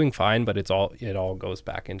like we're doing fine, but it all goes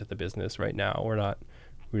back into the business right now. We're not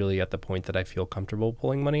really at the point that I feel comfortable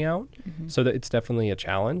pulling money out. Mm-hmm. So that it's definitely a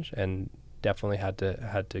challenge, and definitely had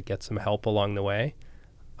to get some help along the way.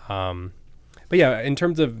 But in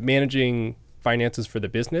terms of managing finances for the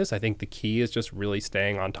business, I think the key is just really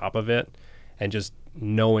staying on top of it and just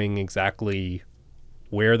knowing exactly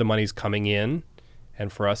where the money's coming in,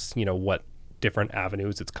 and for us, what different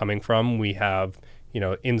avenues it's coming from. We have,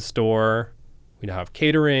 in-store, we now have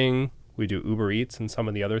catering, we do Uber Eats and some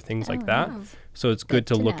of the other things like that. Wow. So it's good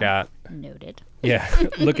to look at. Noted. Yeah,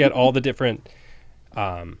 look at all the different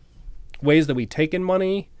ways that we take in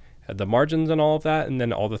money, the margins and all of that, and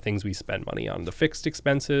then all the things we spend money on, the fixed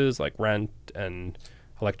expenses like rent and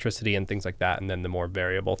electricity and things like that, and then the more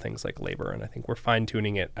variable things like labor. And I think we're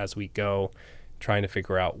fine-tuning it as we go, trying to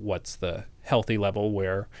figure out what's the healthy level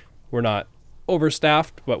where we're not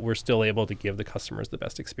overstaffed, but we're still able to give the customers the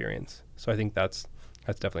best experience. So I think that's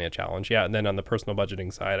definitely a challenge. Yeah, and then on the personal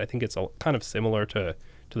budgeting side, I think it's kind of similar to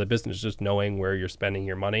the business, just knowing where you're spending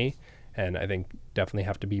your money. And I think definitely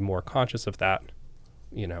have to be more conscious of that,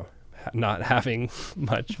 not having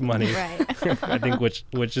much money. Right. I think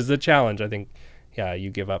which is a challenge. I think, you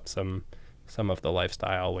give up some of the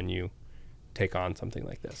lifestyle when you take on something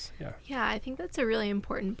like this. Yeah, I think that's a really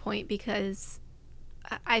important point, because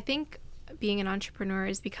I think being an entrepreneur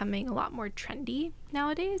is becoming a lot more trendy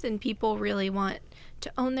nowadays, and people really want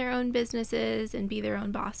to own their own businesses and be their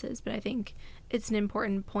own bosses. But I think it's an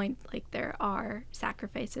important point, like there are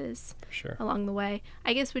sacrifices along the way.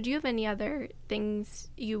 I guess, would you have any other things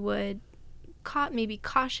you would maybe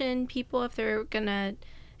caution people if they're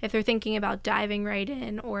thinking about diving right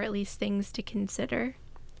in, or at least things to consider?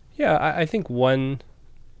 Yeah, I think one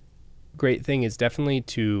great thing is definitely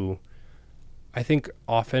I think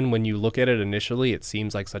often when you look at it initially, it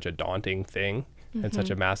seems like such a daunting thing and such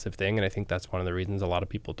a massive thing. And I think that's one of the reasons a lot of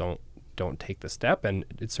people don't take the step. And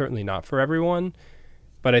it's certainly not for everyone.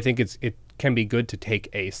 But I think it can be good to take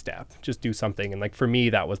a step, just do something. And like for me,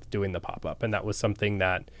 that was doing the pop-up. And that was something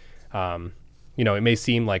that, it may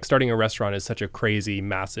seem like starting a restaurant is such a crazy,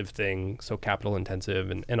 massive thing, so capital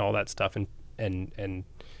intensive and all that stuff. And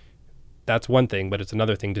that's one thing, but it's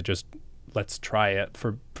another thing to just let's try it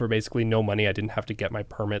for basically no money. I didn't have to get my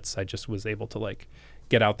permits. I just was able to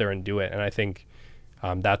get out there and do it. And I think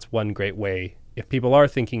that's one great way. If people are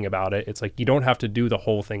thinking about it, it's like you don't have to do the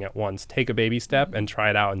whole thing at once. Take a baby step and try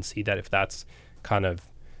it out and see that if that's kind of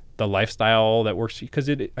the lifestyle that works. Because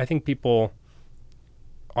I think people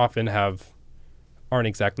often aren't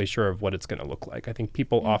exactly sure of what it's going to look like. I think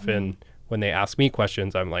people often, when they ask me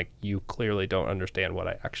questions, I'm like, you clearly don't understand what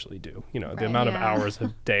I actually do. The amount of hours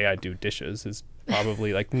a day I do dishes is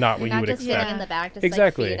probably not what you would expect. Not just sitting in the back, just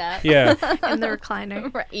exactly. Feet up. Yeah. In the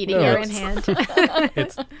recliner, eating beer in hand.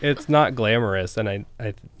 It's not glamorous, and I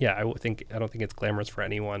don't think it's glamorous for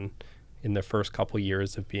anyone in the first couple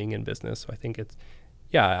years of being in business. So I think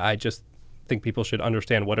I just think people should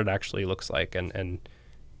understand what it actually looks like, and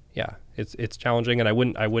it's challenging, and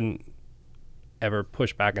I wouldn't ever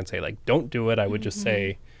push back and say like, don't do it. I would just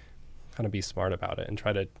say, kind of be smart about it and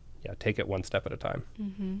try to take it one step at a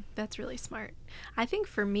time. That's really smart. I think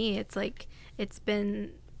for me, it's like, it's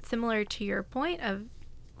been similar to your point of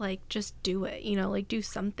like, just do it, you know, like do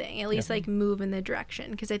something, at least like move in the direction.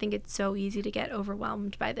 Because I think it's so easy to get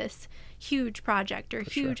overwhelmed by this huge project or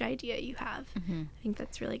huge idea you have. I think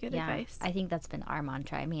that's really good advice. I think that's been our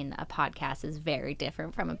mantra. I mean, a podcast is very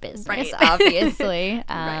different from a business, Right. obviously.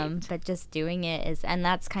 Right. But just doing it is, and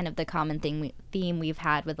that's kind of the common theme we've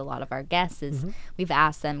had with a lot of our guests is we've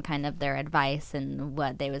asked them kind of their advice and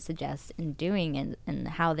what they would suggest in doing and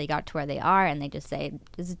how they got to where they are. And they just say,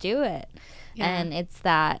 just do it. Yeah. And it's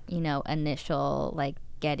that, you know, initial like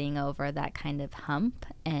getting over that kind of hump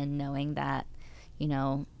and knowing that, you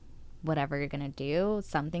know, whatever you're going to do,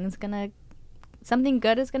 something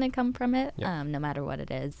good is going to come from it, no matter what it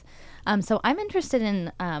is. So I'm interested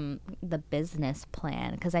in the business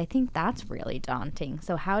plan because I think that's really daunting.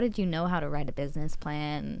 So how did you know how to write a business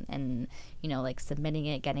plan and, you know, like submitting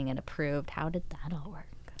it, getting it approved? How did that all work?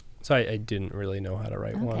 So I didn't really know how to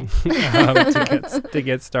write one to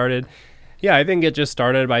get started. Yeah, I think it just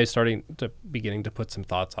started by beginning to put some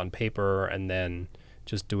thoughts on paper and then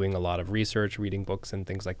just doing a lot of research, reading books and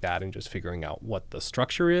things like that, and just figuring out what the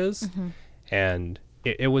structure is. And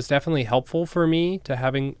it was definitely helpful for me to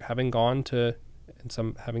having gone to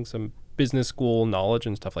having some business school knowledge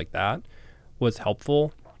and stuff like that was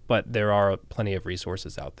helpful. But there are plenty of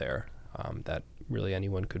resources out there that really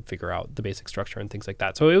anyone could figure out the basic structure and things like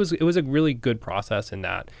that. So it was a really good process in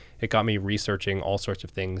that it got me researching all sorts of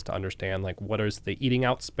things to understand like what is the eating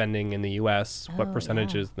out spending in the US, what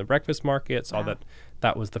percentage is in the breakfast market, saw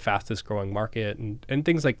that was the fastest growing market and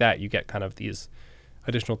things like that. You get kind of these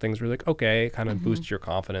additional things where you're like, okay, kind of boost your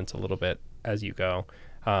confidence a little bit as you go.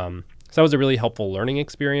 So that was a really helpful learning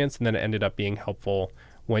experience. And then it ended up being helpful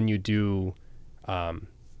when you do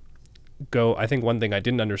go. I think one thing I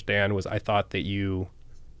didn't understand was I thought that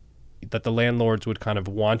the landlords would kind of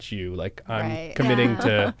want you, like I'm committing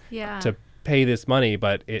to pay this money,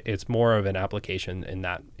 but it's more of an application in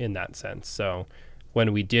that sense. So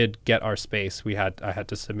when we did get our space, I had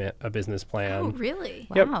to submit a business plan. Oh, really?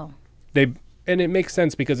 Wow. And it makes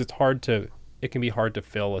sense because it can be hard to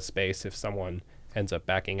fill a space if someone ends up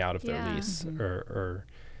backing out of their lease or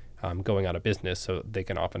going out of business. So they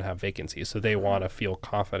can often have vacancies. So they want to feel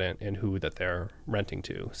confident in who that they're renting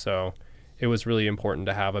to. So it was really important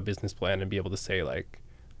to have a business plan and be able to say like,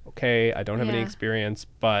 okay, I don't have any experience,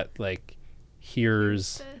 but like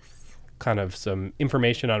here's kind of some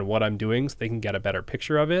information on what I'm doing so they can get a better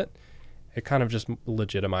picture of it. It kind of just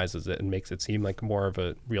legitimizes it and makes it seem like more of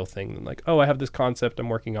a real thing than like, oh, I have this concept I'm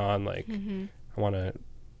working on. Like, I want to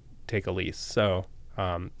take a lease. So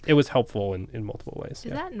it was helpful in multiple ways.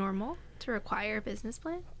 Is that normal to require a business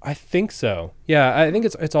plan? I think so. Yeah, I think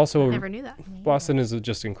it's also. I never knew that. Boston is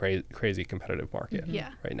just in crazy competitive market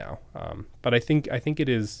right now. But I think it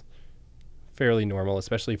is fairly normal,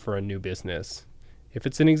 especially for a new business. If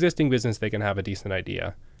it's an existing business, they can have a decent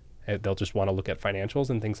idea. They'll just want to look at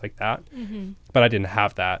financials and things like that. But I didn't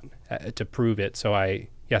have that to prove it. So I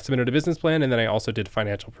submitted a business plan, and then I also did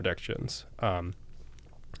financial projections.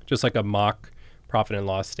 Just like a mock profit and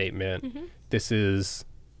loss statement. This is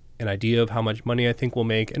an idea of how much money I think we'll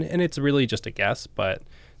make. And it's really just a guess, but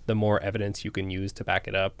the more evidence you can use to back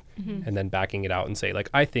it up and then backing it out and say, like,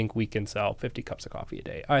 I think we can sell 50 cups of coffee a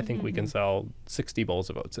day. I think we can sell 60 bowls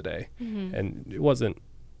of oats a day. And it wasn't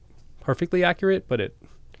perfectly accurate, but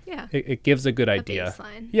it gives a good idea.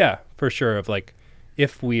 Baseline. Yeah, for sure. Of like,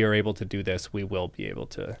 if we are able to do this, we will be able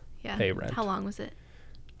to pay rent. How long was it?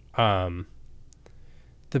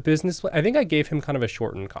 The business, I think I gave him kind of a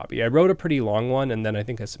shortened copy. I wrote a pretty long one, and then I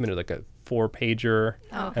think I submitted like a 4-pager.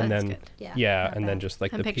 Oh, and that's then good. and then just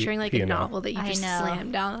like I'm picturing like a novel that you just slam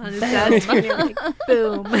down on his Boom. desk and you're like,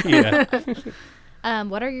 boom. Yeah.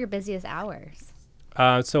 What are your busiest hours?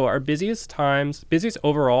 So our busiest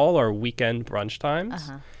overall are weekend brunch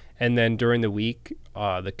times. And then during the week,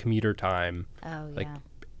 the commuter time,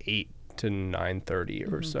 8 to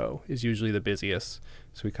 9:30 or so is usually the busiest.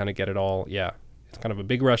 So we kind of get it all. Yeah. It's kind of a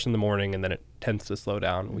big rush in the morning, and then it tends to slow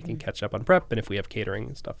down. We can catch up on prep, and if we have catering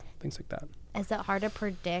and stuff, things like that. Is it hard to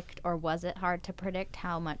predict, or was it hard to predict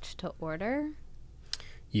how much to order?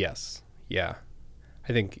 Yes. Yeah.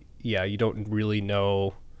 I think, you don't really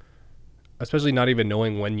know, especially not even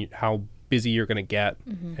knowing how busy you're going to get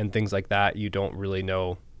and things like that. You don't really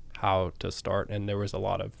know how to start. And there was a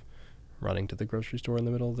lot of running to the grocery store in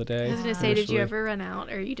the middle of the day. I was going to say, did you ever run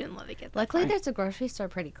out, or you didn't let it get that Luckily, far? there's a grocery store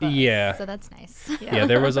pretty close. Yeah. So that's nice. Yeah,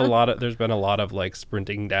 there's been a lot of like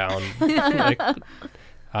sprinting down.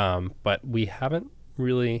 But we haven't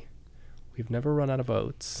really we've never run out of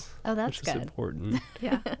oats. Oh, that's which is good. important.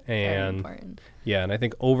 Yeah. Very And important. yeah, and I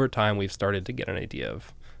think over time we've started to get an idea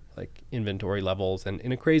of like inventory levels, and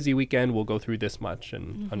in a crazy weekend we'll go through this much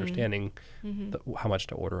and understanding how much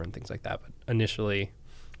to order and things like that. But initially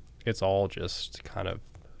it's all just kind of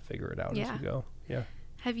figure it out as you go. Yeah.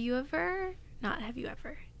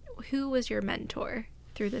 Who was your mentor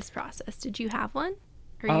through this process? Did you have one,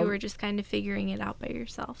 or you were just kind of figuring it out by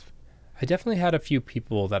yourself? I definitely had a few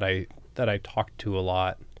people that I talked to a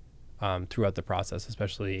lot throughout the process,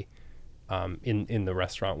 especially in the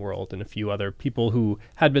restaurant world, and a few other people who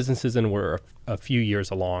had businesses and were a few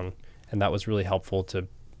years along, and that was really helpful to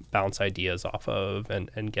bounce ideas off of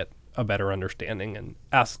and get a better understanding and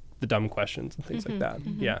ask the dumb questions and things like that.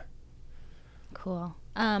 Yeah. Cool.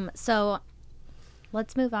 So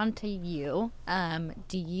let's move on to you.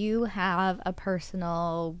 Do you have a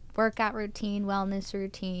personal workout routine, wellness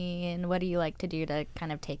routine? What do you like to do to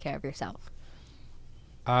kind of take care of yourself?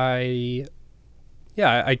 I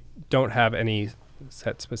don't have any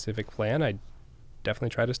set specific plan. I definitely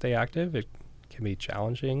try to stay active. It can be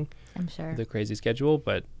challenging, I'm sure. the crazy schedule,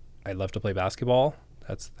 but I love to play basketball.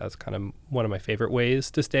 That's kind of one of my favorite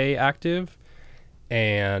ways to stay active,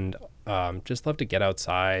 and just love to get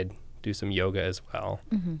outside, do some yoga as well.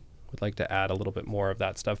 Would like to add a little bit more of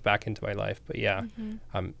that stuff back into my life, but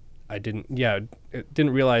I didn't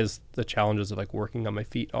realize the challenges of like working on my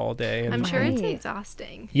feet all day. And I'm sure it's Right.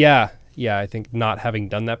 exhausting. yeah, I think not having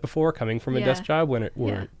done that before, coming from a Yeah. desk job where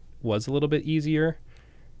it was a little bit easier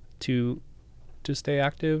to stay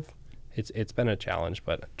active, it's been a challenge,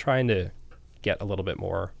 but trying to get a little bit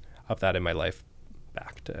more of that in my life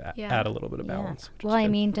back to add a little bit of balance. which is Well, I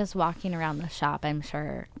good. mean, just walking around the shop, I'm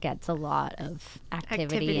sure gets a lot of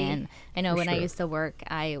activity. And I know For when I sure. used to work,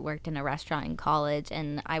 I worked in a restaurant in college,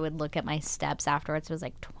 and I would look at my steps afterwards. It was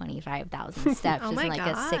like 25,000 steps Oh just in my like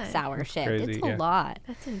a God. 6-hour shift. crazy, It's a yeah. lot.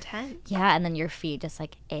 That's intense. Yeah, and then your feet just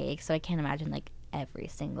like ache. So I can't imagine like every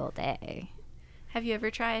single day. Have you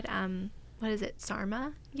ever tried what is it,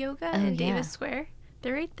 Sarma yoga Oh, in yeah. Davis Square?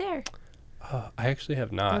 They're right there. I actually have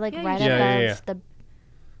They're not. like Yeah, right you should. above Yeah. the.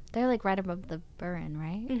 They're like right above the burn,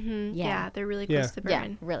 right? Yeah. Yeah. They're really close Yeah. to Yeah,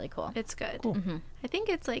 Burn. really cool. It's good. Mhm. I think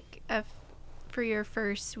it's like for your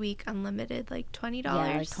first week unlimited, like $20.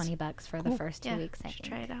 Yeah, like $20 for the first 2 Yeah, weeks. I you should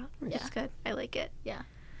think. try it out. Yeah. It's good. I like it. Yeah,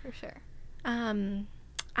 for sure. I'm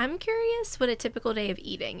curious what a typical day of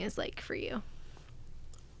eating is like for you.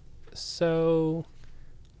 So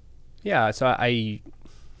I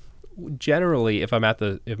generally, if I'm at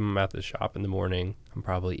the shop in the morning, I'm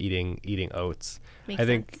probably eating oats. Makes I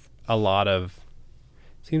think sense.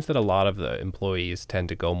 seems that a lot of the employees tend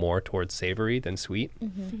to go more towards savory than sweet.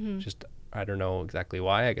 Mm-hmm. Just I don't know exactly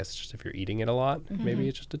why. I guess it's just if you're eating it a lot, maybe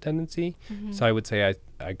it's just a tendency. So I would say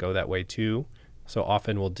I go that way too. So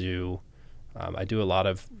often we'll do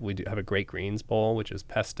we do have a great greens bowl, which is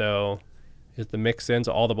pesto is the mix in.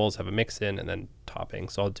 So all the bowls have a mix in and then topping.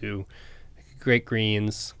 So I'll do great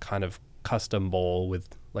greens, kind of custom bowl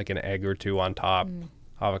with like an egg or two on top,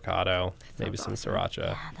 avocado, maybe some awesome. sriracha.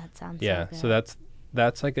 Yeah, that sounds Yeah, so so good.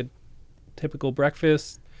 that's like a typical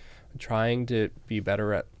breakfast. I'm trying to be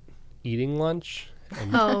better at eating lunch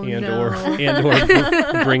and, Oh,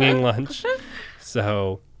 or bringing lunch.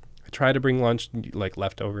 So I try to bring lunch like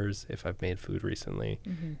leftovers if I've made food recently,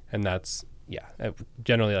 and that's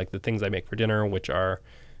generally like the things I make for dinner, which are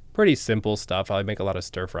pretty simple stuff. I make a lot of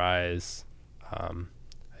stir fries.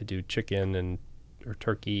 I do chicken or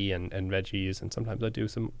turkey and veggies, and sometimes I do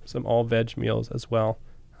some all veg meals as well.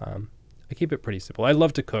 I keep it pretty simple. I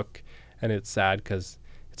love to cook, and it's sad because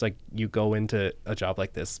it's like you go into a job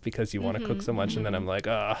like this because you want to cook so much, and then I'm like,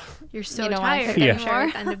 You're so You don't wanna tired. cook I'm sure anymore.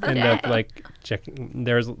 at the end of the end day. up like checking.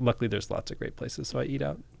 Luckily there's lots of great places, so I eat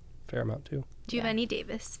out a fair amount too. Do you have any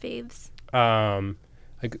Davis faves?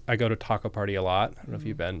 I go to Taco Party a lot. I don't know if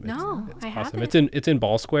you've been. But No, it's I awesome. haven't. It's in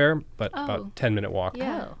Ball Square, but Oh. about 10-minute walk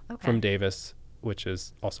Yeah. Oh, okay. from Davis, which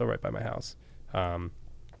is also right by my house.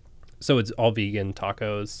 So it's all vegan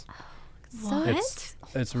tacos. What?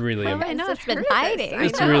 It's really How have I It's not just been heard of this? hiding. I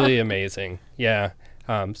it's know. really amazing. Yeah.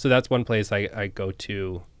 So that's one place I go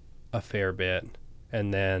to a fair bit,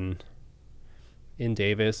 and then in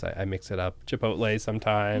Davis I mix it up. Chipotle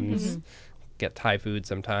sometimes. Get Thai food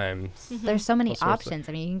sometimes. There's so many All sorts of- options.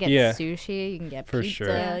 I mean, you can get Yeah. sushi, you can get For pizza,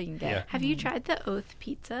 sure. you can get. Yeah. Have you tried the Oath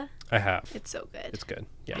pizza? I have. It's so good. It's good.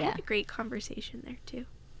 Yeah. I had a great conversation there too.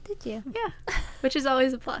 Did you? Yeah, which is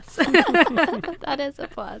always a plus. That is a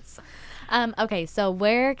plus. Okay, so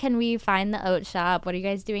where can we find the oat shop? What are you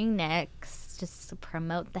guys doing next? Just to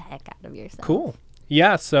promote the heck out of yourself. Cool.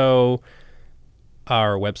 Yeah, so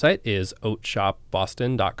our website is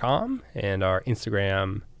oatshopboston.com, and our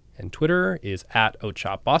Instagram And Twitter is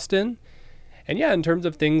 @OatShopBoston. And yeah, in terms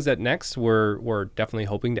of things at Next, we're definitely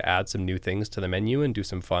hoping to add some new things to the menu and do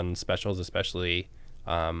some fun specials, especially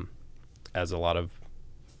as a lot of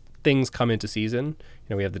things come into season.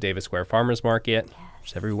 You know, we have the Davis Square Farmers Market,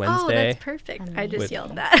 which is every Wednesday. Oh, that's perfect. I just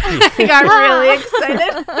yelled that. I got really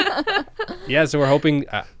excited. Yeah, so we're hoping...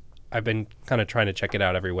 I've been kind of trying to check it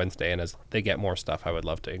out every Wednesday, and as they get more stuff, I would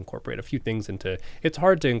love to incorporate a few things into... It's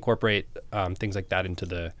hard to incorporate things like that into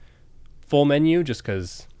the full menu just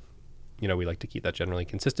because, you know, we like to keep that generally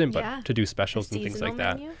consistent, but to do specials and things like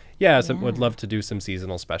that. Yeah, so would love to do some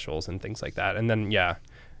seasonal specials and things like that. And then,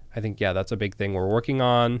 I think, that's a big thing we're working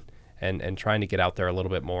on and trying to get out there a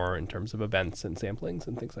little bit more in terms of events and samplings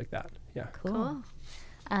and things like that. Yeah. Cool.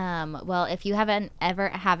 Well, if you haven't ever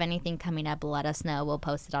have anything coming up, let us know. We'll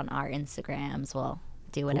post it on our Instagrams. We'll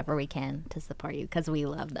do whatever we can to support you because we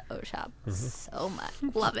love the Oat Shop so much.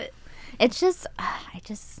 Love it. It's just,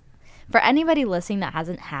 for anybody listening that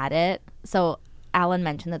hasn't had it, so Alan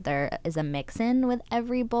mentioned that there is a mix-in with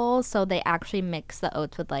every bowl. So they actually mix the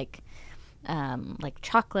oats with like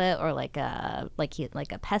chocolate or like a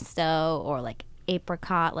pesto or like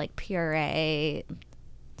apricot, like puree.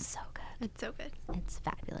 So good. It's so good. It's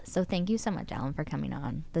fabulous. So thank you so much, Alan, for coming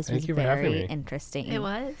on. This was very interesting. It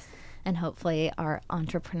was. And hopefully our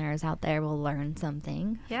entrepreneurs out there will learn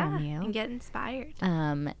something from you. And get inspired.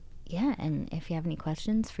 And if you have any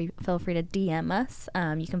questions, feel free to DM us.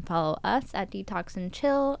 You can follow us at Detox and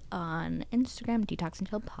Chill on Instagram, Detox and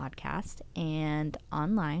Chill Podcast, and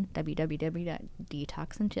online,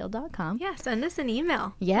 www.detoxandchill.com. Yeah, send us an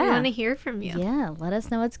email. Yeah. We want to hear from you. Yeah, let us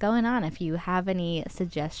know what's going on. If you have any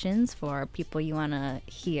suggestions for people you want to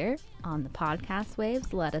hear on the podcast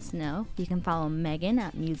waves, let us know. You can follow Megan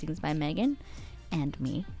at Musings by Megan and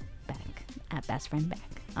me, Beck, at Best Friend Beck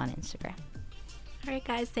on Instagram. All right,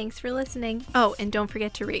 guys. Thanks for listening. Oh, and don't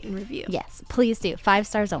forget to rate and review. Yes, please do. 5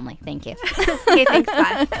 stars only. Thank you. Okay, thanks.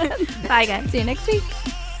 Bye. Bye, guys. See you next week.